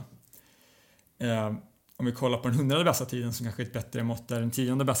 2:04,54. Om vi kollar på den 100:e bästa tiden, som kanske är ett bättre mått, där den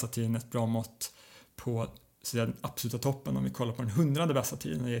 10:e bästa tiden är ett bra mått på så den absoluta toppen. Om vi kollar på den 100:e bästa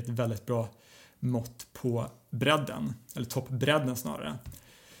tiden, är det ett väldigt bra mått på bredden, eller toppbredden snarare.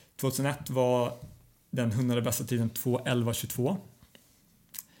 2001 var den 100:e bästa tiden 2:11,22.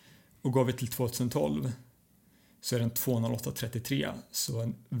 Och går vi till 2012 så är den 2:08,33, så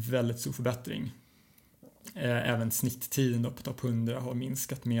en väldigt stor förbättring. Även snitttiden då på topp 100 har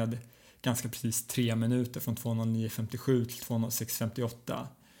minskat med ganska precis 3 minuter, från 2:09,57 till 2:06,58.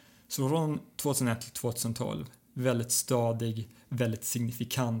 Så från 2001 till 2012, väldigt stadig, väldigt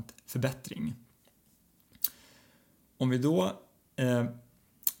signifikant förbättring. Om vi då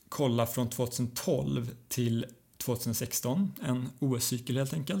kollar från 2012 till 2016, en OS-cykel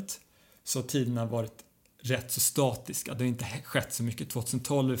helt enkelt, så har tiderna varit rätt så statiska. Det har inte skett så mycket.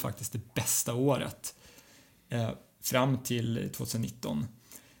 2012 är faktiskt det bästa året fram till 2019.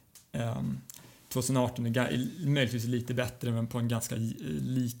 2018 är möjligtvis lite bättre, men på en ganska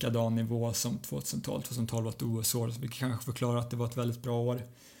likadan nivå som 2012. 2012 var ett OS-år, så vi kanske förklarar att det var ett väldigt bra år.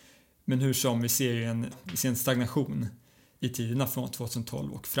 Men hur som, vi ser en stagnation i tiderna från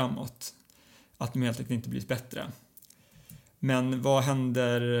 2012 och framåt. Att de helt enkelt inte blivit bättre. Men vad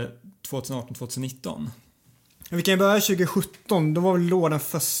händer 2018-2019? Vi kan börja 2017. Då var väl då den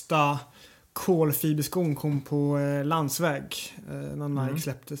första kolfiberskon kom på landsväg. När Nike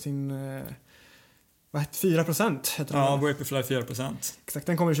släppte sin 4% heter Ja, Vaporfly 4%. Exakt,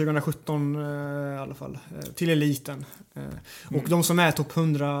 den kommer 2017 i alla fall. Till eliten. Och de som är topp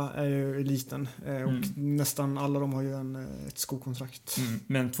 100 är ju eliten. Och nästan alla de har ju ett skokontrakt.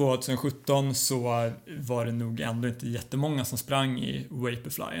 Men 2017 så var det nog ändå inte jättemånga som sprang i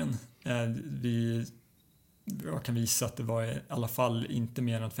Vaporflyen. Jag kan visa att det var i alla fall inte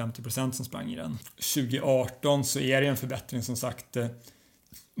mer än 50% som sprang i den. 2018 så är det en förbättring som sagt,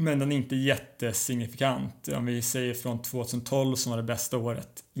 men den är inte jättesignifikant. Om vi säger från 2012 som var det bästa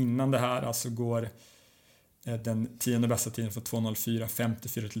året innan det här, alltså går den 10:e bästa tiden från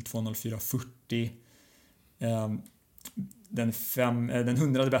 2:04,54 till 2:04,40. Den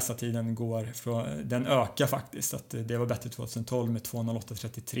 100:e bästa tiden den ökar faktiskt. Att det var bättre 2012 med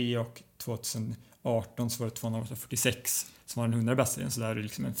 2:08,33 och 2018 så var det 2:08,46 som var den 100:e bästa tiden, så där är det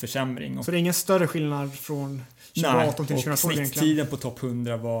liksom en försämring. Så det är ingen större skillnad från 2018 till 2012 egentligen? Snitttiden på topp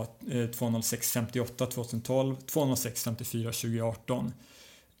 100 var 2:06,58 2012, 2:06,54 2018.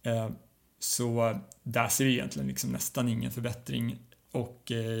 Så där ser vi egentligen liksom nästan ingen förbättring,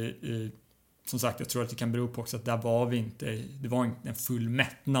 och som sagt, jag tror att det kan bero på också att där var vi inte, det var inte en full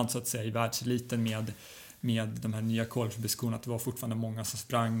mättnad så att säga i världseliten med de här nya kolfiberskorna, att det var fortfarande många som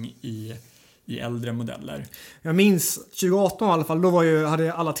sprang i äldre modeller. Jag minns 2018 i alla fall, då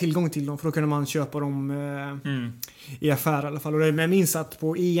hade alla tillgång till dem, för då kunde man köpa dem i affär i alla fall. Och jag minns att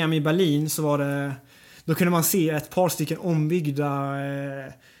på EM i Berlin så var det, då kunde man se ett par stycken ombyggda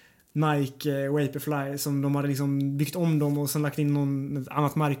Nike Vaporfly som de hade liksom byggt om dem och sen lagt in ett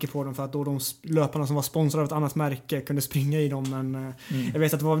annat märke på dem, för att då de löparna som var sponsrade av ett annat märke kunde springa i dem, men jag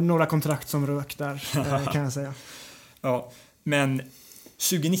vet att det var några kontrakt som rök där kan jag säga. Ja, men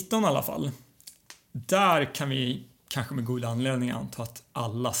 2019 i alla fall, där kan vi kanske med god anledning anta att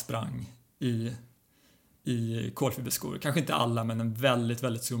alla sprang i kolfiberskor. Kanske inte alla, men en väldigt,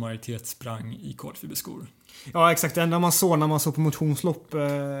 väldigt stor majoritet sprang i kolfiberskor. Ja, exakt. Det enda man såg när man såg på motionslopp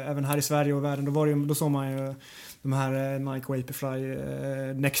även här i Sverige och världen, då såg man ju de här Nike Vaporfly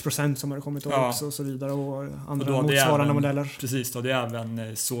Next Percent som har kommit också och så vidare och andra och motsvarande även, modeller. Precis, då det är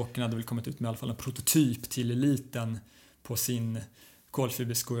även Saucony hade väl kommit ut med i alla fall en prototyp till eliten på sin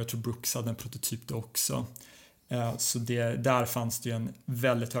kolfibersko. Jag tror Brooks hade en prototyp då också. Så där fanns det ju en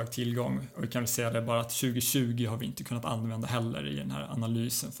väldigt hög tillgång, och vi kan väl säga det bara att 2020 har vi inte kunnat använda heller i den här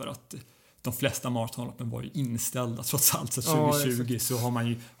analysen, för att de flesta maratonloppen var ju inställda trots allt, så 2020 så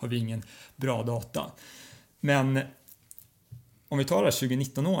har vi ingen bra data. Men om vi tar det här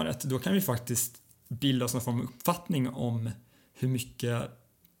 2019-året, då kan vi faktiskt bilda oss någon form av uppfattning om hur mycket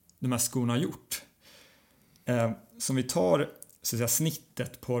de här skorna har gjort. Som vi tar så att säga,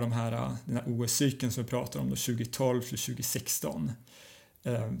 snittet på den här OS-cykeln som vi pratar om då, 2012 till 2016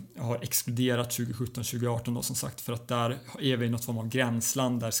 har exkluderat 2017-2018 då, som sagt, för att där är vi i något form av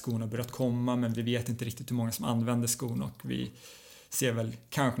gränsland där skorna börjat komma, men vi vet inte riktigt hur många som använder skorna, och vi ser väl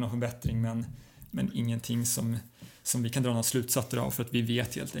kanske någon förbättring, men ingenting som vi kan dra några slutsatser av, för att vi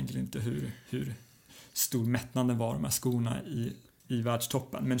vet helt enkelt inte hur stor mättnaden var de här skorna i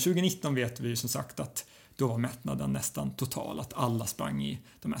världstoppen. Men 2019 vet vi ju som sagt att då var mättnaden nästan total, att alla sprang i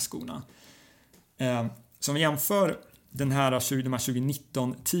de här skorna. Så om vi jämför de här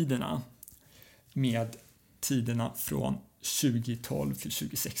 2019-tiderna med tiderna från 2012 till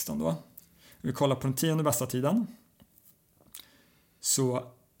 2016 då. Om vi kollar på den 10:e bästa tiden,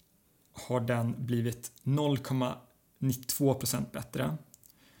 så har den blivit 0,92% bättre.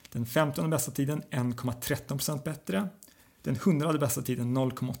 Den 15:e bästa tiden 1,13% bättre. Den 100:e bästa tiden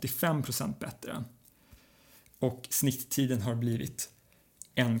 0,85% bättre. Och snitttiden har blivit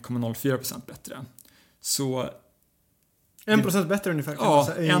 1,04% bättre. Så 1% bättre ungefär.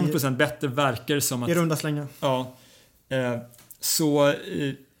 Ja, 1% bättre verkar som att... I runda slängar. Ja. Så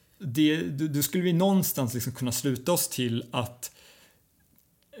då skulle vi någonstans liksom kunna sluta oss till att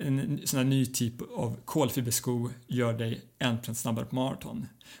en sån här ny typ av kolfibersko gör dig 1% snabbare på maraton.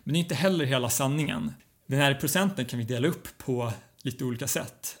 Men det är inte heller hela sanningen. Den här procenten kan vi dela upp på lite olika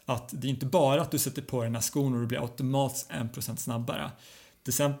sätt. Att det är inte bara att du sätter på den här skon och du blir automatiskt 1% snabbare.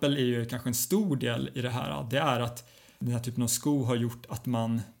 Till exempel är ju kanske en stor del i det här, det är att den här typen av sko har gjort att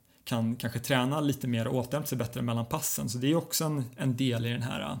man kan kanske träna lite mer och återhämta sig bättre mellan passen. Så det är också en del i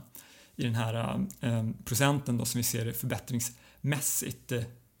den här procenten då, som vi ser förbättringsmässigt.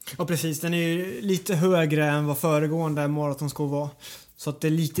 Ja precis, den är ju lite högre än vad föregående maratonsko var. Så att det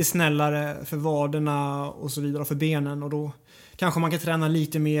är lite snällare för vaderna och så vidare, och för benen, och då kanske man kan träna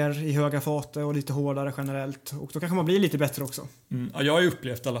lite mer i höga fater och lite hårdare generellt, och då kanske man blir lite bättre också. Ja, jag har ju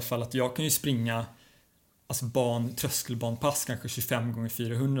upplevt i alla fall att jag kan ju springa tröskelbanpass kanske 25 x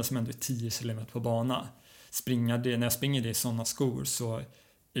 400 som ändå är 10 km på bana. När jag springer det i sådana skor så är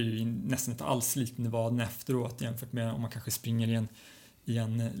det ju nästan inte alls sliten i vaden efteråt, jämfört med om man kanske springer i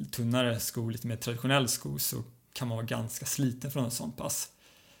en tunnare sko, lite mer traditionell sko, så kan man vara ganska sliten från en sån pass.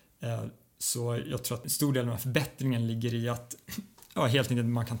 Så jag tror att en stor del av den här förbättringen ligger i att helt enkelt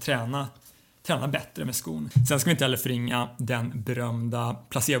man kan träna bättre med skon. Sen ska vi inte heller förringa den berömda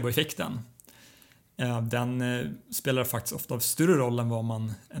placeboeffekten. Den spelar faktiskt ofta större roll än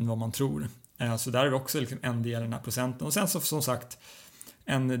vad man tror. Så där är det också liksom en del i den här procenten. Och sen så som sagt,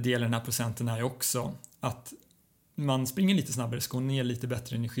 en del i den här procenten är ju också att man springer lite snabbare, skon ger lite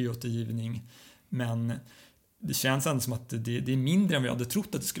bättre energiåtergivning, men det känns ändå som att det är mindre än vi hade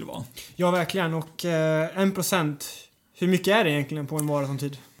trott att det skulle vara. Ja, verkligen. Och 1%, hur mycket är det egentligen på en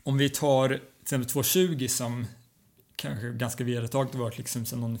maratontid? Om vi tar till exempel 2.20 som kanske ganska vedertaget varit liksom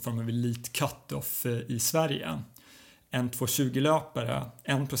någon form av elite cut-off i Sverige. En 2.20-löpare,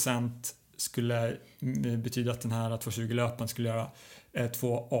 1% skulle betyda att den här 2.20-löparen skulle göra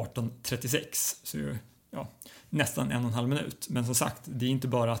 2.18.36. Så nästan 1,5 minut. Men som sagt, det är inte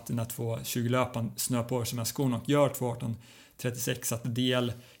bara att den här 2.20-löparen snör på sina skon och gör 2.18.36. Att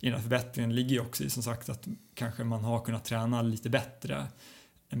del i den här förbättringen ligger ju också i, som sagt, att kanske man har kunnat träna lite bättre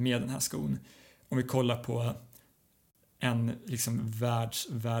med den här skon. Om vi kollar på en liksom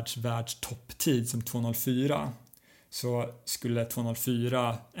världs topptid som 2.04, så skulle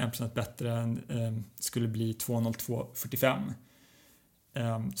 2.04 1% bättre än skulle bli 2.02.45.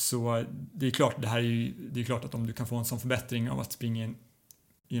 Så det är klart, det är klart att om du kan få en sån förbättring av att springa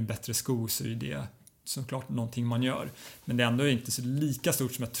i en bättre sko, så är det såklart någonting man gör. Men det är ändå inte så lika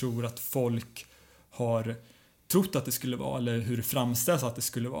stort som jag tror att folk har trott att det skulle vara, eller hur det framställs att det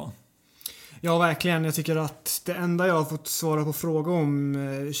skulle vara. Ja, verkligen. Jag tycker att det enda jag har fått svara på frågor om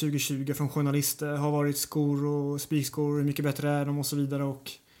 2020 från journalister har varit skor och spikskor, hur mycket bättre är de och så vidare,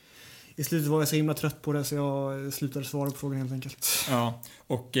 och i slutet var jag så himla trött på det så jag slutade svara på frågan helt enkelt. Ja,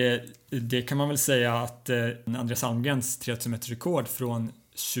 och det kan man väl säga att Andreas Almgrens 3000 meter rekord från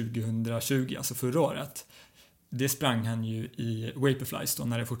 2020, alltså förra året, det sprang han ju i Vaporflies då,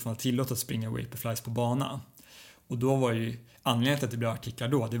 när det fortfarande tillåtet att springa Vaporflies på bana. Och då var ju anledningen till att det blev artiklar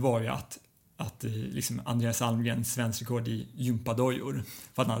då, det var ju att liksom Andreas Almgren svensk rekord i gympadojor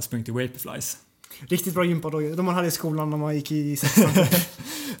för att han hade sprungit i Vaporflies. Riktigt bra gympadojor. De man hade i skolan när man gick i sexan.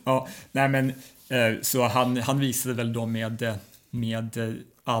 Ja, nej men så han visade väl då med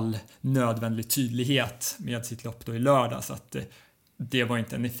all nödvändig tydlighet med sitt lopp då i lördag, så att det var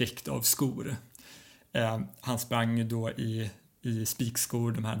inte en effekt av skor. Han sprang ju då i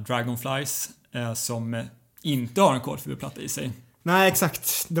spikskor, de här Dragonflies, som inte har en kolfiberplatta i sig. Nej,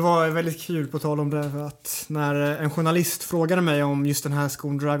 exakt. Det var väldigt kul på tal om det, för att när en journalist frågade mig om just den här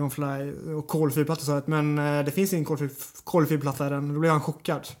skon Dragonfly och kolfiberplatta, sa att men det finns ingen kolfiberplatta i den. Då blev han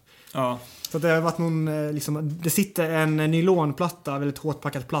chockad. Ja. Så det har varit någon, liksom, det sitter en nylonplatta, väldigt hårt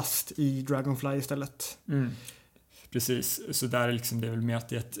packad plast i Dragonfly istället. Mm. Precis, så där är liksom, det är väl mer att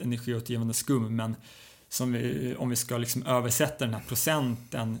det är ett energiåtergivande skum, men om vi ska liksom översätta den här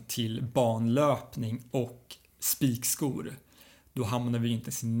procenten till banlöpning och spikskor, då hamnar vi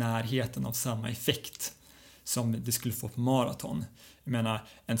inte i närheten av samma effekt som det skulle få på maraton. Jag menar,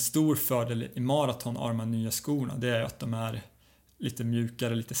 en stor fördel i maraton av de här nya skorna, det är att de är lite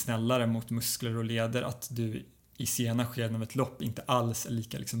mjukare, lite snällare mot muskler och leder, att du i sena skeden av ett lopp inte alls är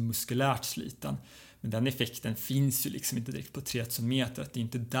lika liksom muskulärt sliten. Men den effekten finns ju liksom inte direkt på 3000 meter, att det är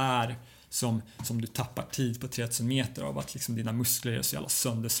inte där som du tappar tid på 3000 meter av att liksom dina muskler är så jävla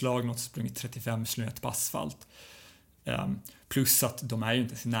sönderslagna och sprungit 35 km på asfalt. Plus att de är ju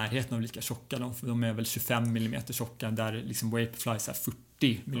inte i närheten av lika tjocka, de är väl 25 mm tjocka, där liksom Vaporflies är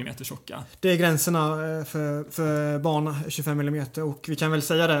 40 mm tjocka. Det är gränserna för bana, 25 mm, och vi kan väl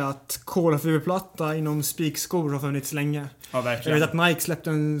säga det att kolfiberplatta inom spikskor har funnits länge. Ja, verkligen. Jag vet att Nike släppte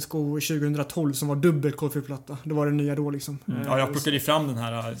en sko 2012 som var dubbel kolfiberplatta. Det var det nya då liksom. Ja, jag plockade fram den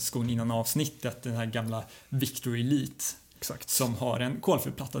här skon innan avsnittet, den här gamla Victor Elite. Exakt. Som har en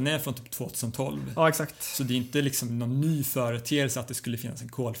kolfiberplatta, den är från typ 2012. Ja, exakt. Så det är inte liksom någon ny företeelse att det skulle finnas en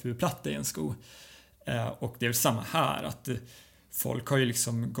kolfiberplatta i en sko. Och det är väl samma här, att folk har ju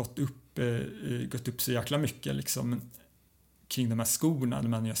liksom gått upp så jäkla mycket liksom kring de här skorna,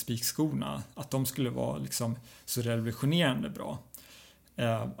 de här nya spikskorna, att de skulle vara liksom så revolutionerande bra.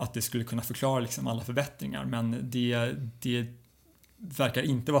 Att det skulle kunna förklara liksom alla förbättringar, men det verkar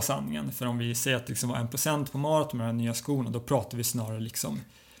inte vara sanningen. För om vi säger att det liksom var 1% på maraton med de här nya skorna, då pratar vi snarare liksom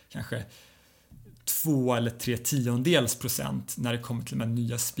kanske 2 eller 3/10% när det kommer till de här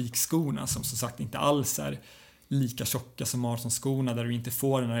nya spikskorna, som sagt inte alls är lika tjocka som maratonskorna, där du inte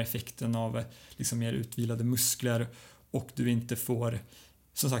får den här effekten av liksom mer utvilade muskler, och du inte får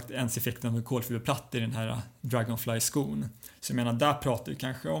som sagt ens effekten av en kolfiberplatta i den här Dragonfly-skon. Så jag menar, där pratar vi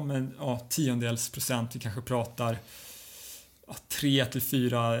kanske om en 10%, vi kanske pratar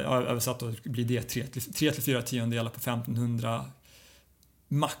 3-4, översatt då blir det 3-4 tiondelar på 1500,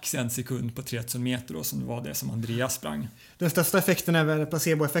 max en sekund på 3000 meter då, som det var det som Andreas sprang. Den största effekten är väl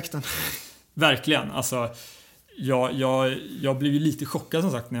placeboeffekten. Verkligen, alltså jag blev ju lite chockad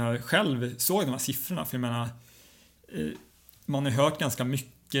som sagt när jag själv såg de här siffrorna, för jag menar, man har hört ganska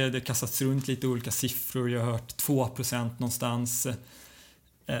mycket, det kastats runt lite olika siffror, jag har hört 2% någonstans,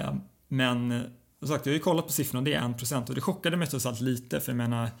 men som sagt, jag har ju kollat på siffrorna, det är 1%, och det chockade mig trots allt lite, för jag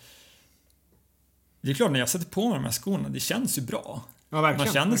menar, det är klart, när jag sätter på mig de här skorna, det känns ju bra. Ja, verkligen.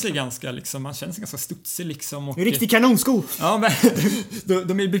 Man känner sig ganska liksom, man känner sig ganska studsig liksom, och en riktig kanonsko. Ja, men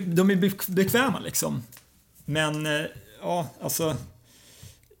de är bekväma liksom. Men ja, alltså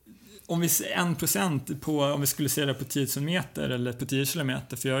om vi ser 1% på, om vi skulle se det på 10 000 meter eller på 10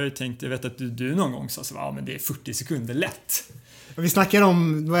 kilometer, för jag har ju tänkt, jag vet att du någon gång sa så, ja men det är 40 sekunder lätt. Vi snackar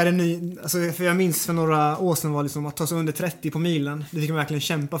om, vad är det ny, alltså, för jag minns för några år sedan var liksom att ta sig under 30 på milen. Det fick man verkligen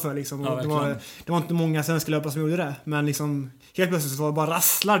kämpa för liksom. Ja, det var inte många svenska löpare som gjorde det, men liksom helt plötsligt så var det bara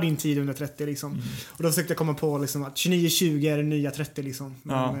rasslar din tid under 30 liksom. Och då försökte jag komma på liksom att 29-20 är det nya 30 liksom.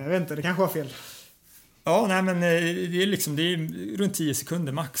 Men jag vet inte, det kanske var fel. Ja, nej, men det är runt 10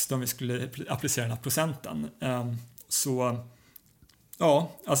 sekunder max då vi skulle applicera den här procenten. Så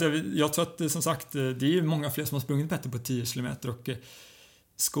ja, alltså jag tror att som sagt, det är ju många fler som har sprungit bättre på 10 kilometer, och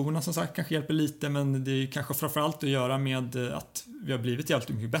skorna som sagt kanske hjälper lite, men det är kanske framförallt att göra med att vi har blivit jävligt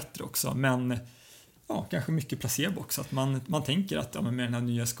mycket bättre också, men ja, kanske mycket placebo också, att man tänker att ja, men med den här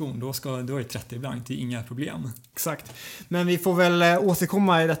nya skon då är 30 ibland, det är inga problem. Exakt. Men vi får väl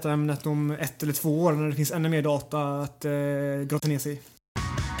återkomma i detta ämnet om 1 eller 2 år när det finns ännu mer data att grotta ner sig i.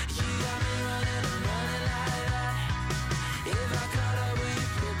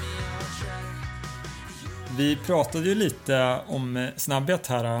 Vi pratade ju lite om snabbhet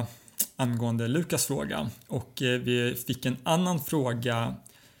här angående Lukas fråga, och vi fick en annan fråga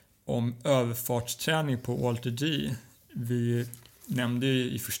om överfartsträning på Alter G. Vi nämnde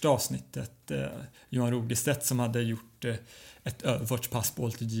i första avsnittet Johan Rogestedt som hade gjort ett överfartspass på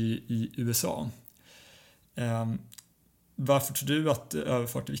Alter G i USA. Varför tror du att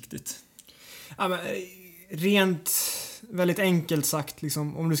överfart är viktigt? Ja, men, rent väldigt enkelt sagt,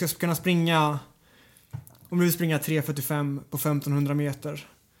 liksom, om du ska kunna springa, om du vill springa 3:45 på 1500 meter,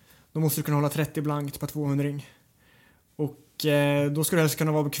 då måste du kunna hålla 30 blankt på 200-ring. Och då ska du helst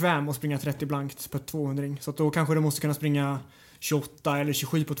kunna vara bekväm och springa 30 blankt på 200-ring. Så att då kanske du måste kunna springa 28 eller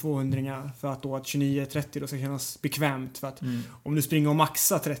 27 på 200-ringar för att då att 29-30 då ska kännas bekvämt. För att om du springer och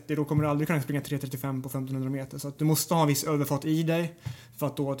maxar 30, då kommer du aldrig kunna springa 3:35 på 1500 meter. Så att du måste ha en viss överfart i dig för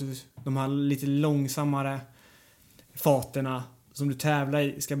att då att de här lite långsammare farterna som du tävlar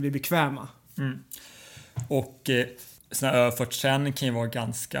i ska bli bekväma. Och sån här överfartsträning kan ju vara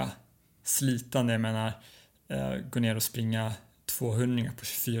ganska slitande. Jag menar, gå ner och springa 200 på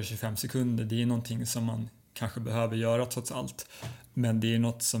 24-25 sekunder. Det är någonting som man kanske behöver göra trots allt. Men det är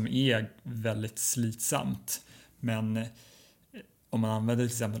något som är väldigt slitsamt. Men om man använder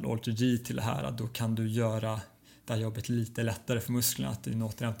till exempel Alter G till det här, då kan du göra det här jobbet lite lättare för musklerna, att din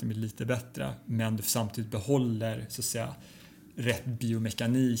återhämtning blir lite bättre. Men du samtidigt behåller så att säga rätt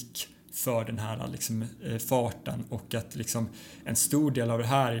biomekanik för den här liksom, farten. Och att liksom, en stor del av det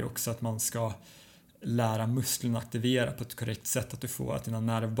här är också att man ska lära musklerna aktivera på ett korrekt sätt, att du får att dina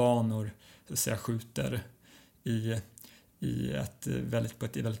nervbanor så att säga skjuter på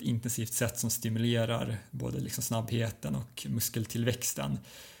ett väldigt intensivt sätt som stimulerar både liksom snabbheten och muskeltillväxten.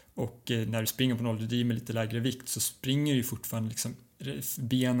 Och när du springer på 0 med lite lägre vikt så springer du fortfarande liksom,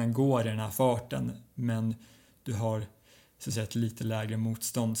 benen går i den här farten, men du har så att säga ett lite lägre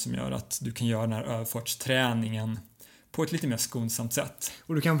motstånd som gör att du kan göra den här överfartsträningen på ett lite mer skonsamt sätt.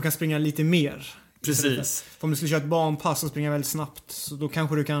 Och du kanske kan springa lite mer. Precis. För om du skulle köra ett banpass och springa väldigt snabbt, så då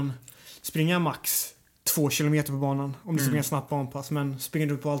kanske du kan springa max 2 kilometer på banan om du springer snabbt banpass. Men springer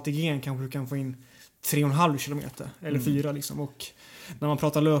du på Altigen kanske du kan få in 3,5 kilometer eller 4 liksom. Och när man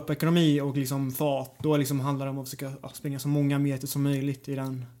pratar löpekonomi och liksom fart, då liksom handlar det om att försöka springa så många meter som möjligt i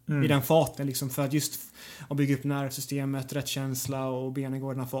den farten liksom, för att just bygga upp nervsystemet, rätt känsla och benen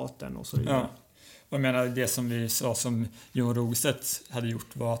går i den här farten och så vidare. Ja. Jag menar, det som vi sa som Johan Rogestedt hade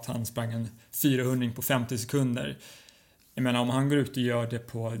gjort var att han sprang en 400 på 50 sekunder. Jag menar, om han går ut och gör det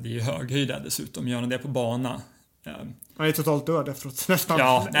på, det är höghöjda dessutom, gör han det på bana. Han är totalt död efteråt nästan.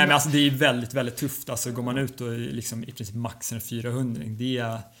 Ja, nej, men alltså det är väldigt, väldigt tufft. Alltså går man ut och liksom i princip maxar en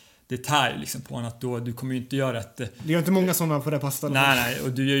 400, det tär liksom på en att då, du kommer ju inte göra ett... Det är inte många sådana på det passet. Nej,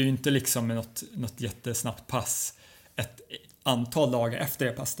 och du gör ju inte liksom något jättesnabbt pass ett antal dagar efter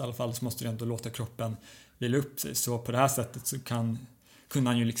det passet i alla fall, så måste du ändå låta kroppen vila upp sig. Så på det här sättet så kunde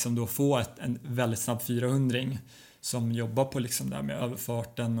han ju liksom då få en väldigt snabb 400 som jobbar på liksom där med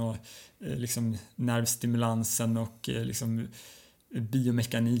överfarten och liksom nervstimulansen och liksom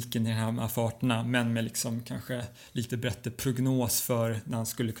biomekaniken i de här farterna, men med liksom kanske lite bättre prognos för när han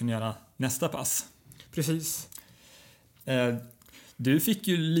skulle kunna göra nästa pass. Precis. Du fick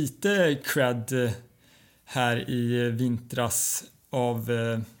ju lite cred här i vintras av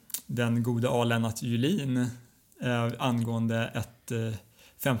den goda A. Lennart Julin angående ett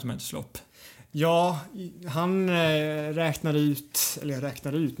 15-meterslopp. Ja, han räknar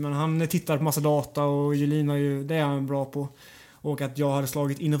ut, men han tittar på massa data och Julin det är han bra på. Och att jag hade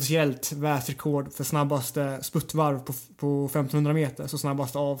slagit inofficiellt världsrekord för snabbaste sputtvarv på 1500 meter, så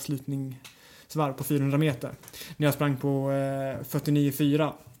snabbaste avslutningsvarv på 400 meter. När jag sprang på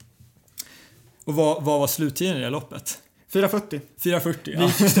 49,4. Och vad var sluttiden i det loppet? 4:40. 4:40, ja.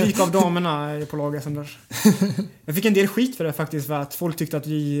 Vi fick stryk av damerna på laget sen där. Jag fick en del skit för det faktiskt, för att folk tyckte att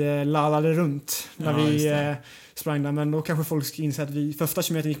vi lallade runt när vi sprang där. Men då kanske folk ska inse att vi första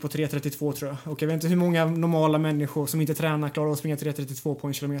kilometern gick på 3:32 tror jag. Och jag vet inte hur många normala människor som inte tränar klarar att springa 3:32 på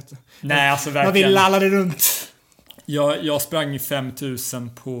en kilometer. Nej, alltså verkligen. Men vi lallade runt. Jag sprang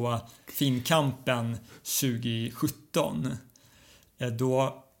 5000 på Finnkampen 2017.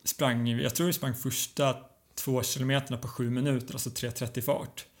 Då sprang jag tror vi sprang första 2 kilometerna på 7 minuter, alltså 3:30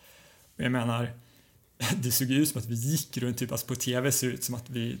 fart. Och jag menar, det såg ut som att vi gick runt, typ, alltså på tv ser ut som att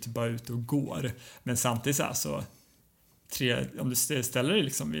vi typ bara är ute och går. Men samtidigt så om du ställer dig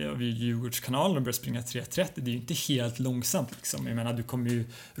liksom vid Djurgårdskanalen och börjar springa 3:30, det är ju inte helt långsamt liksom. Jag menar, du kommer ju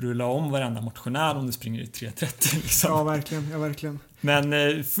rulla om varenda motionär om du springer i 3:30 liksom. Ja, verkligen. Men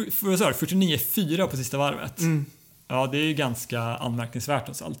 49,4 på sista varvet. Ja, det är ju ganska anmärkningsvärt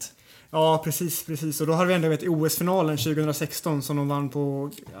hos allt. Ja, precis. Och då hade vi ändå i OS-finalen 2016 som de vann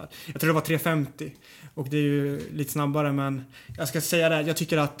på, jag tror det var 3:50. Och det är ju lite snabbare, men jag ska säga det, jag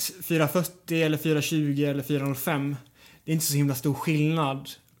tycker att 4:40 eller 4:20 eller 4:05, det är inte så himla stor skillnad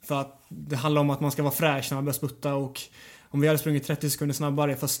för att det handlar om att man ska vara fräsch när man börjar sputta, och om vi hade sprungit 30 sekunder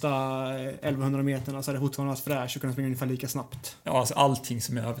snabbare första 1100 meterna så hade det fortfarande varit fräsch och kunnat springa ungefär lika snabbt. Ja, alltså allting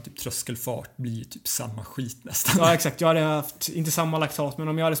som är över typ tröskelfart blir typ samma skit nästan. Ja, exakt. Jag hade haft, inte samma laktat, men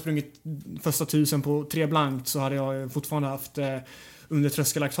om jag hade sprungit första 1000 på 3 blankt så hade jag fortfarande haft under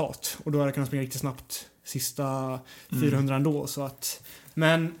tröskellaktat, och då hade jag kunnat springa riktigt snabbt sista 400 ändå. Så att,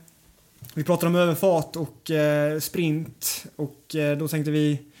 men vi pratar om överfart och sprint, och då tänkte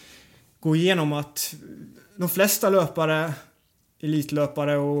vi gå igenom att de flesta löpare,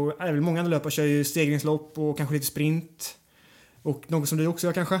 elitlöpare och även många andra löpare kör ju stegringslopp och kanske lite sprint. Och något som du också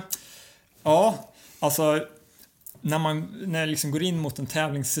gör kanske? Ja, alltså när jag liksom går in mot en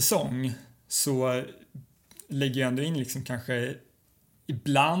tävlingssäsong så lägger jag ändå in liksom kanske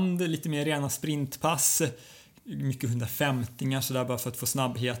ibland lite mer rena sprintpass, mycket 150-ar sådär bara för att få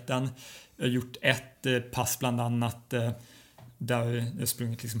snabbheten. Jag har gjort ett pass bland annat där jag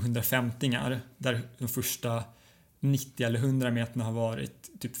sprungit liksom 150-ar, där de första 90 eller 100 meterna har varit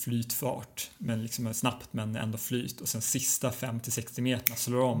typ flytfart, men liksom snabbt men ändå flyt, och sen sista 50-60 meterna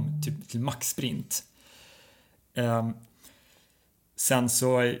slår om typ till maxsprint. Sen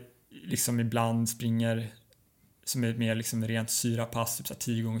så liksom ibland springer som är mer liksom rent syrapass, typ så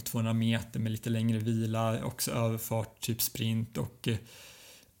 10 gånger 200 meter med lite längre vila, också överfart, typ sprint, och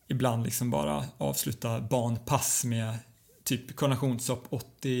ibland liksom bara avsluta banpass med typ koordinationslopp,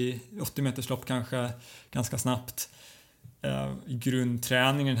 80 meterslopp kanske, ganska snabbt. I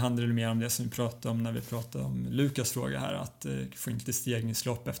grundträningen handlar det mer om det som vi pratade om när vi pratade om Lukas fråga här, att få in lite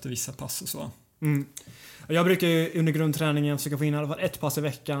stegringslopp efter vissa pass och så. Jag brukar ju under grundträningen försöka få in i alla fall ett pass i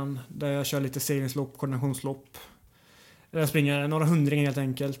veckan där jag kör lite stegringslopp, koordinationslopp. Jag springer några hundringar helt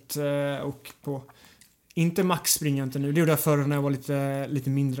enkelt, och på inte max springer jag inte nu. Det gjorde jag förr när jag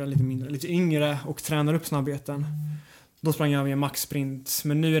var lite yngre och tränade upp snabbheten. Då sprang jag med maxsprint,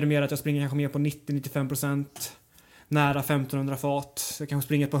 men nu är det mer att jag springer kanske mer på 90-95%, nära 1500 fart. Så jag kanske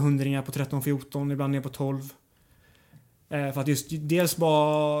springer ett par hundringar på 13-14, ibland ner på 12. För att just dels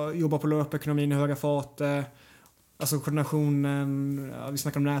bara jobba på löpekonomin i höga fart, alltså koordinationen, vi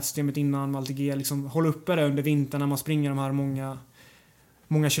snackade om nätsystemet innan, MultiG, liksom hålla uppe det under vintern när man springer de här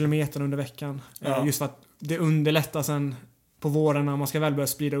många kilometer under veckan. Ja. Just för att det underlättar sen på våren när man ska väl börja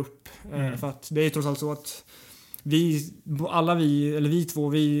sprida upp. För att det är ju trots allt så att vi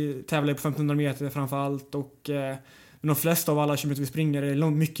två tävlar på 1500 meter framför allt, och de flesta av alla kilometer vi springer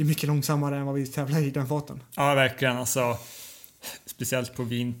är mycket långsammare än vad vi tävlar i den farten. Ja, verkligen. Alltså, speciellt på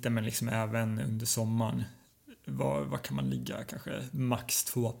vintern, men liksom även under sommaren. Vad kan man ligga? Kanske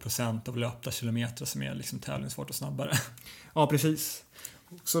max 2% av löpta kilometer som är liksom tävlingsfart och snabbare. Ja, precis.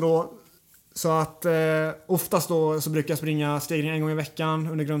 Så att oftast då så brukar jag springa stegring en gång i veckan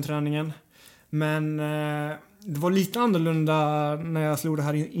under grundträningen. Men det var lite annorlunda när jag slog det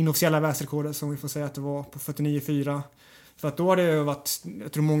här inofficiella världsrekordet, som vi får säga att det var på 49,4. För att då hade jag varit,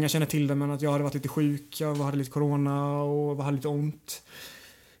 jag tror många känner till det, men att jag hade varit lite sjuk, jag hade lite corona och hade lite ont.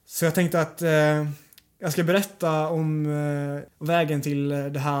 Så jag tänkte att jag ska berätta om vägen till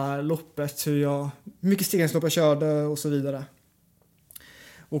det här loppet, hur mycket stegringslopp jag körde och så vidare.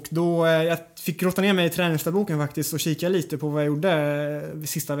 Och då jag fick grotta ner mig i träningsdagboken faktiskt och kika lite på vad jag gjorde de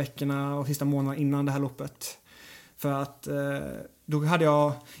sista veckorna och sista månaderna innan det här loppet. För att då hade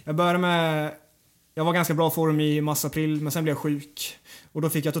jag började med, jag var ganska bra form i mars-april, men sen blev jag sjuk. Och då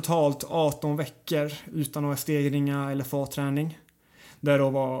fick jag totalt 18 veckor utan några stegringar eller fartträning. Där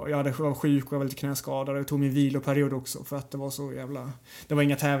då jag var sjuk och jag var lite knäskadad, och jag tog min viloperiod också för att det var så det var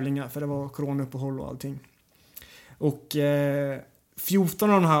inga tävlingar för det var coronauppehåll och allting. Och 14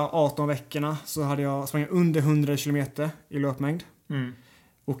 av de här 18 veckorna så hade jag sprungit under 100 kilometer i löpmängd.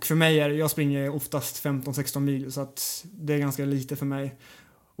 Och för mig jag springer oftast 15-16 mil, så att det är ganska lite för mig.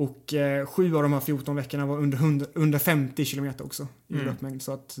 Och 7 av de här 14 veckorna var under 50 kilometer också i löpmängd.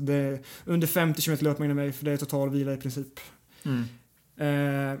 Så att det är under 50 kilometer löpmängd med mig, för det är total vila i princip.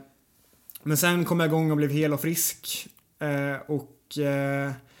 Men sen kom jag igång och blev hel och frisk. Och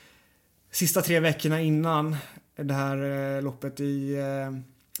sista 3 veckorna innan det här loppet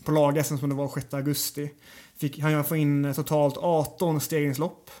på Lagessen, som det var 6 augusti, hann jag få in totalt 18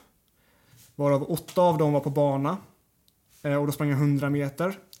 stegringslopp, varav 8 av dem var på bana, och då sprang jag 100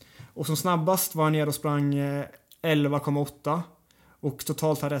 meter, och som snabbast var jag nere och sprang 11,8, och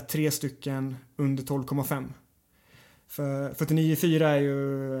totalt hade jag 3 stycken under 12,5. För 49,4 är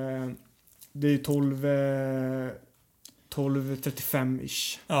ju det är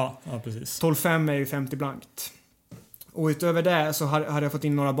 12,35-ish. Ja, precis. 12,5 är ju 50 blankt. Och utöver det så hade jag fått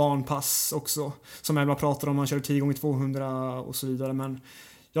in några barnpass också, som Elma pratade om, man körde 10 gånger 200 och så vidare, men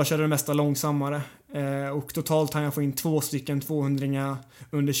jag körde det mesta långsammare. Och totalt hann jag få in 2 stycken 200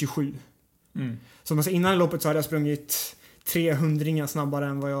 under 27. Så man säger, innan loppet så hade jag sprungit 300 snabbare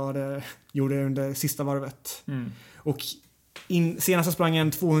än vad jag gjorde under sista varvet. Och senast jag sprang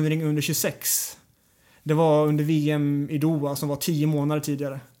en 200 under 26. Det var under VM i Doha som var 10 månader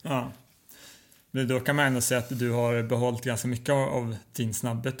tidigare. Ja. Men då kan man ändå säga att du har behållit ganska mycket av din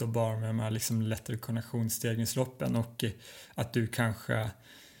snabbhet och bara med de här liksom lättare konditionsstegringsloppen, och att du kanske,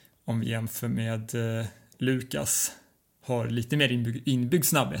 om vi jämför med Lukas, har lite mer inbyggd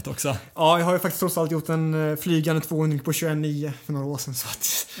snabbhet också. Ja, jag har ju faktiskt trots allt gjort en flygande 200 på 21,9 för några år sedan, så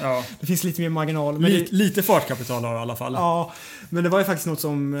att det finns lite mer marginal. Men lite fartkapital har du i alla fall. Ja, men det var ju faktiskt något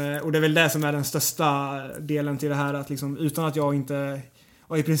som, och det är väl det som är den största delen till det här, att liksom, utan att jag inte,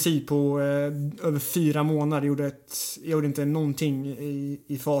 och i princip på över 4 månader gjorde inte någonting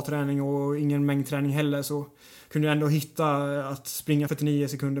i fartträning och ingen mängdträning heller, så kunde jag ändå hitta att springa 49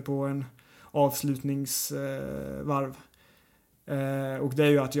 sekunder på en avslutningsvarv. Och det är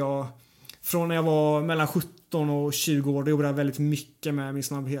ju att jag, från när jag var mellan 17 och 20 år, då gjorde jag väldigt mycket med min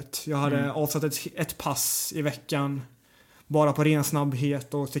snabbhet. Jag hade avsatt ett pass i veckan bara på ren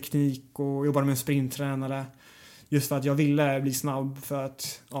snabbhet och teknik, och jobbade med en sprinttränare just för att jag ville bli snabb, för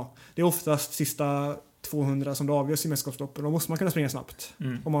att det är oftast sista 200 som det avgörs i mästerskapsloppen. Då måste man kunna springa snabbt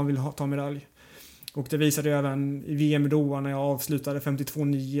om man vill ta medalj. Och det visade jag även i VM i Doha när jag avslutade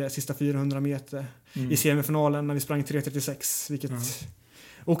 52,9 sista 400 meter i semifinalen när vi sprang 3.36, vilket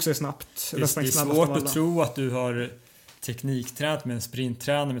också är snabbt. Det är svårt att tro att du har tekniktränat med en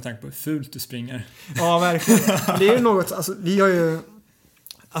sprinttränare med tanke på hur fult du springer. Ja, verkligen. Det är ju något, alltså, vi har ju,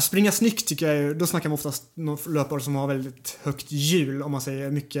 att springa snyggt tycker jag ju, då snackar man oftast någon löpare som har väldigt högt hjul, om man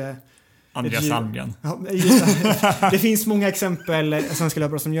säger mycket. Andreas Sandgren. Ja, det finns många exempel svenska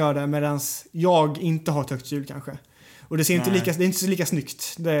löpare som gör det, medan jag inte har ett högt hjul kanske. Och det är inte så lika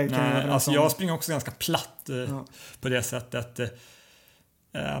snyggt. Det kan jag springer också ganska platt på det sättet.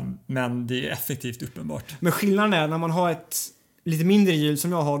 Men det är effektivt uppenbart. Men skillnaden är när man har ett lite mindre hjul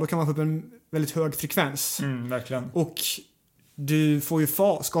som jag har, då kan man få upp en väldigt hög frekvens. Verkligen. Och du får ju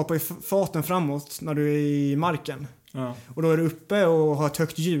skapa farten framåt när du är i marken. Ja. Och då är du uppe och har ett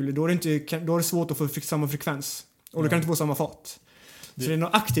högt hjul, då är det svårt att få samma frekvens. Och du kan inte få samma fart. Så det är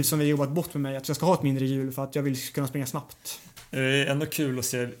något aktivt som vi har jobbat bort med mig, att jag ska ha ett mindre hjul för att jag vill kunna springa snabbt. Det är ändå kul att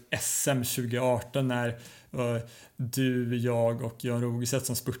se SM 2018 när du, jag och Jan Rogeset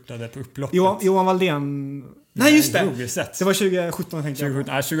som spurtade på upploppet. Johan Valdén. Nej, just det. Rogeset. Det var 2017 tänkte jag.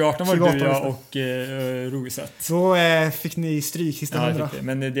 2018 var det du, jag och Rogeset. Så fick ni stryk sista 100.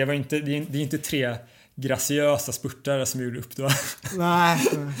 Men det var inte, det är inte 3 graciösa spurtare som gjorde upp då. Nej.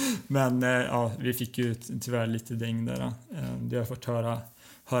 Men vi fick ju tyvärr lite däng där. Det har jag fått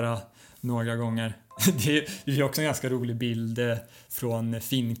höra några gånger. Det är också en ganska rolig bild från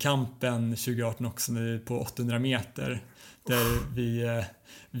Finnkampen 2018 också, på 800 meter. Där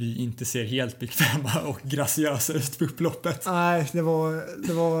vi inte ser helt bekväma och graciösa ut på upploppet. Nej, det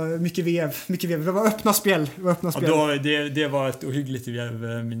var mycket vev. Det var öppna spjäll. Det var ett ohyggligt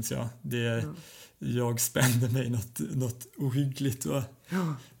vev, minns jag. Jag spände mig något ohyggligt. Och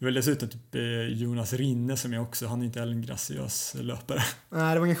det var dessutom typ Jonas Rinne som jag också, han är inte heller en graciös löpare.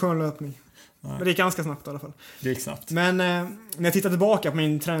 Nej, det var ingen skön löpning. Nej. Men det gick ganska snabbt i alla fall. Det gick snabbt. Men när jag tittar tillbaka på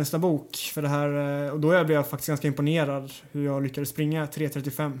min träningsdagbok för det här, och då blev jag faktiskt ganska imponerad hur jag lyckades springa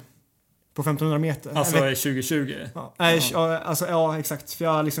 3.35 på 1500 meter. Alltså 2020? Ja, exakt. För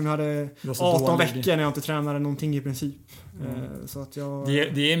jag hade 18 veckor när jag inte tränade någonting i princip. Så att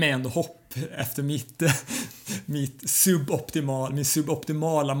det är mig ändå hopp efter min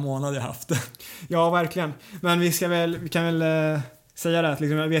suboptimala månad jag haft. Ja, verkligen. Men vi kan väl säga det att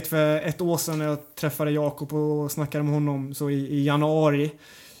jag vet för 1 år sedan när jag träffade Jakob och snackade med honom, så i januari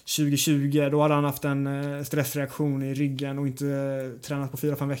 2020, då hade han haft en stressreaktion i ryggen och inte tränat på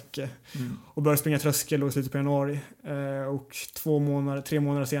 4-5 veckor. Och började springa tröskel i slutet på januari. Och 3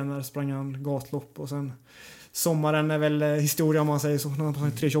 månader senare sprang han gatlopp, och sen sommaren är väl historia om man säger så, när han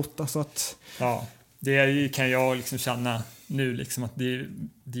sprang 3.28, så att... Ja, det kan jag känna nu att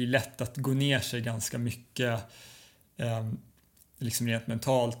det är lätt att gå ner sig ganska mycket rent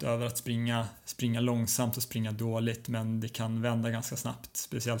mentalt över att springa långsamt och springa dåligt, men det kan vända ganska snabbt,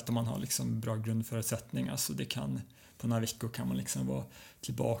 speciellt om man har bra grundförutsättningar, så det kan, på några veckor kan man vara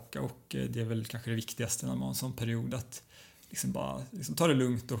tillbaka, och det är väl kanske det viktigaste när man har en sån period, att bara ta det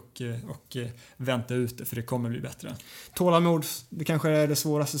lugnt och vänta ut det, för det kommer bli bättre. Tålamod, det kanske är det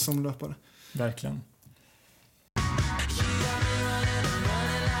svåraste som löpare. Verkligen.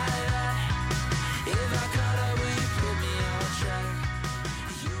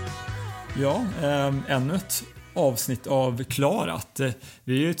 Ja, ännu ett avsnitt av Klarat.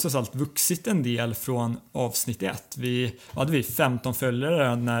 Vi är ju trots allt vuxit en del från avsnitt 1. Vi hade 15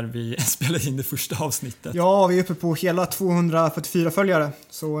 följare när vi spelade in det första avsnittet. Ja, vi är uppe på hela 244 följare.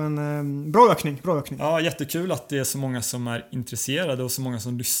 Så en bra ökning. Ja, jättekul att det är så många som är intresserade och så många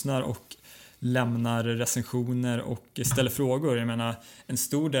som lyssnar och lämnar recensioner och ställer frågor. Jag menar, en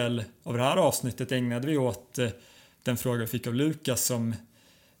stor del av det här avsnittet ägnade vi åt den fråga vi fick av Lukas som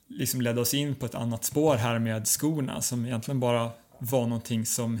liksom ledde oss in på ett annat spår här med skorna, som egentligen bara var någonting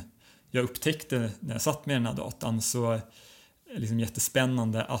som jag upptäckte när jag satt med den här datan. Så liksom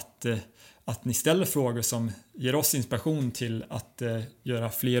jättespännande att ni ställer frågor som ger oss inspiration till att göra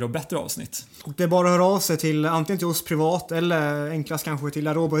fler och bättre avsnitt. Och det är bara att höra av sig till antingen till oss privat eller enklast kanske till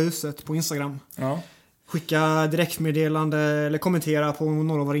Arobahuset på Instagram. Ja. Skicka direktmeddelande eller kommentera på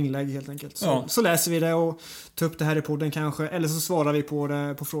några av våra inlägg helt enkelt. Så läser vi det och tar upp det här i podden kanske. Eller så svarar vi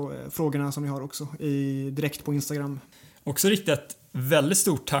på frågorna som ni har också direkt på Instagram. Också riktigt ett väldigt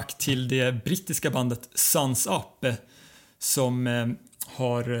stort tack till det brittiska bandet Suns Up som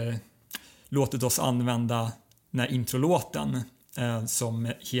har låtit oss använda den här introlåten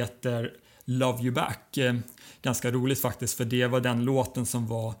som heter Love You Back. Ganska roligt faktiskt, för det var den låten som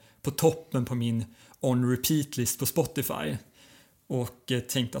var på toppen på min on repeat-list på Spotify. Och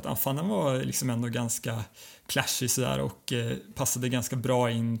tänkte att den var liksom ändå ganska clashig sådär och passade ganska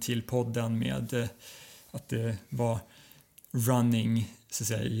bra in till podden med att det var running så att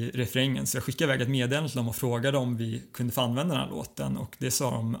säga, i refrängen. Så jag skickade iväg ett meddelande till dem och frågade om vi kunde få använda den här låten, och det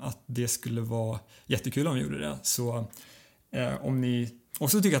sa de att det skulle vara jättekul om vi gjorde det. Så om ni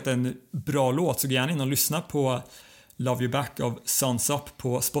också tycker att det är en bra låt, så gå gärna in och lyssna på Love You Back av Suns Up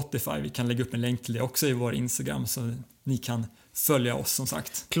på Spotify. Vi kan lägga upp en länk till det också i vår Instagram så ni kan följa oss som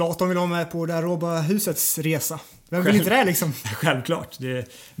sagt. Klart de vill ha med på det här Aroba-husets resa. Vem vill inte det liksom? Självklart, det är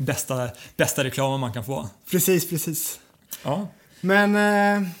bästa reklamen man kan få. Precis. Ja. Men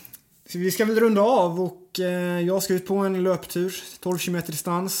vi ska väl runda av och jag ska ut på en löptur, 12 km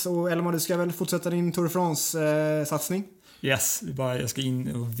distans, och Elmar, du ska väl fortsätta din Tour de France-satsning? Yes, jag ska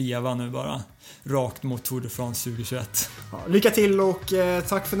in och veva nu bara rakt mot Tour de France 2021. Ja, lycka till och tack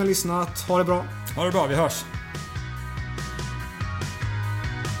för att ni har lyssnat. Ha det bra. Ha det bra, vi hörs.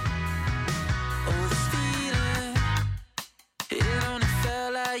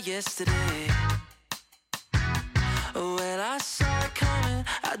 Yesterday